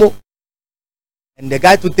some momo? And the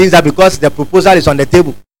guy too thinks that because the proposal is on the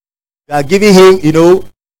table, you are giving him,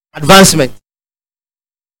 advancement.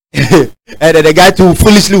 And then the guy too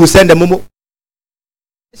foolishly will send the momo.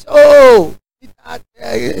 Oh,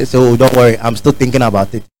 so don't worry, I'm still thinking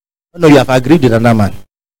about it. No, you have agreed with another man.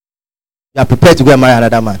 You are prepared to go and marry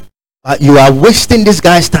another man. But you are wasting this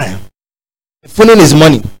guy's time. Fooling his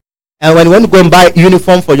money. And when you want to go and buy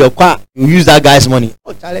uniform for your car, you use that guy's money.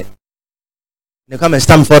 Oh, Charlie. You come and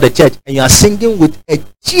stand before the church and you are singing with a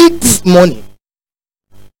cheat's money.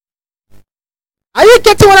 Are you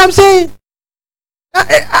getting what I'm saying?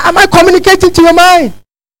 Am I communicating to your mind?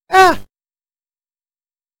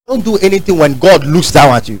 Don't do anything when God looks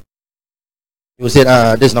down at you. You will say,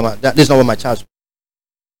 this is not what my child.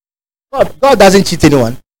 God doesn't cheat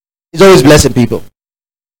anyone. He's always blessing people.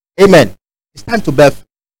 Amen. It's time to bear.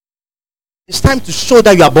 It's time to show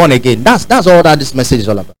that you are born again. That's all that this message is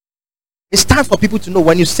all about. It's time for people to know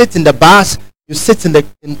when you sit in the bus, you sit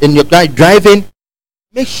in your driving,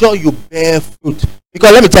 make sure you bear fruit.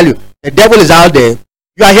 Because let me tell you, the devil is out there.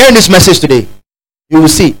 You are hearing this message today. You will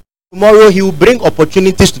see. Tomorrow he will bring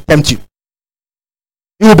opportunities to tempt you.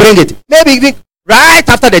 He will bring it. Maybe right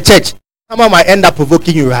after the church. Someone might end up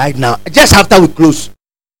provoking you right now. Just after we close.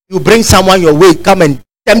 You bring someone your way. Come and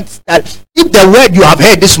tempt that. If the word you have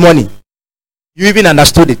heard this morning, you even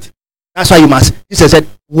understood it. That's why you must. Jesus said,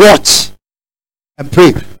 watch and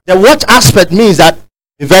pray. The watch aspect means that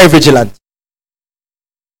be very vigilant.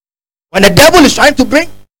 When the devil is trying to bring,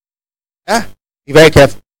 be very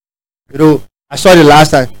careful. I saw it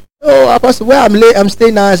last time. Oh, Apostle, where I'm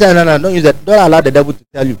staying now. I said, no, don't use that. Don't allow the devil to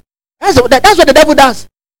tell you. That's what the devil does.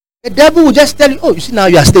 The devil will just tell you, oh, you see now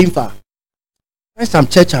you are staying far. Find some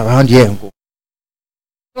church around here and go.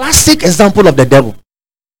 Classic example of the devil.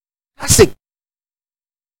 Classic.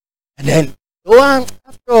 And then,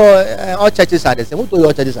 after all churches are the same. Who told you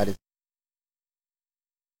all churches are the same?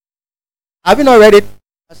 Have you not read it?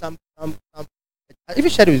 If I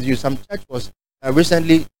shared it with you, some church was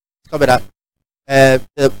recently discovered that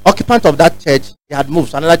the occupant of that church, they had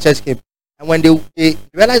moved, so another church came. And when they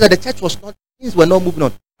realized that the church was not, things were not moving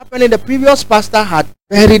on. Apparently, the previous pastor had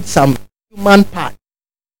buried some human part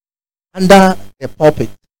under the pulpit.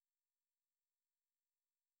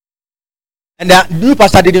 And the new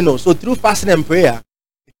pastor didn't know. So through fasting and prayer,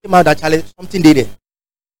 it came out that something did it.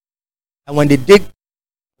 And when they dig,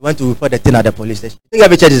 they went to report the thing at the police station. You think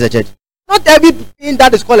every church is a church? Not everything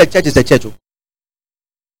that is called a church is a church.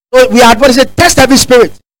 So we are advised to test every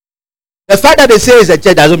spirit. The fact that they say it's a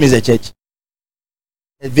church doesn't mean it's a church.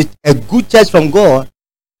 A good church from God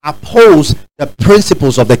upholds the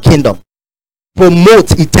principles of the kingdom,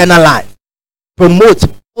 promotes eternal life, promotes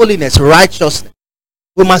holiness, righteousness.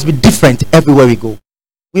 We must be different everywhere we go.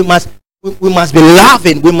 We must be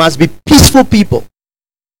loving. We must be peaceful people.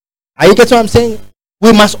 Are you getting what I'm saying?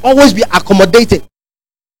 We must always be accommodating.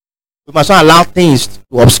 We must not allow things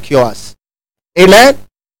to obscure us. Amen?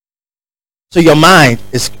 So your mind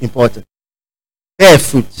is important. Bear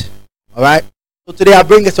fruit. Alright? So today I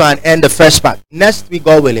bring it to an end, the first part. Next week,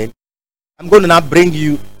 God willing, I'm going to now bring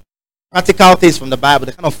you practical things from the Bible,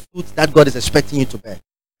 the kind of fruit that God is expecting you to bear.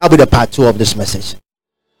 That'll be the part 2 of this message.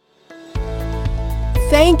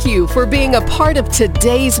 Thank you for being a part of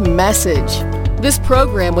today's message. This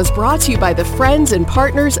program was brought to you by the friends and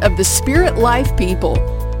partners of the Spirit Life People.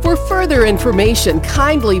 For further information,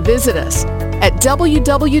 kindly visit us at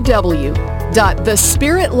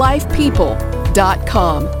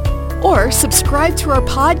www.thespiritlifepeople.com or subscribe to our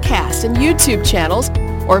podcast and YouTube channels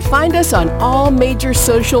or find us on all major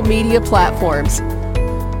social media platforms.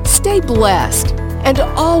 Stay blessed and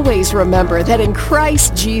always remember that in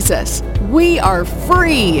Christ Jesus, we are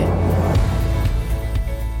free.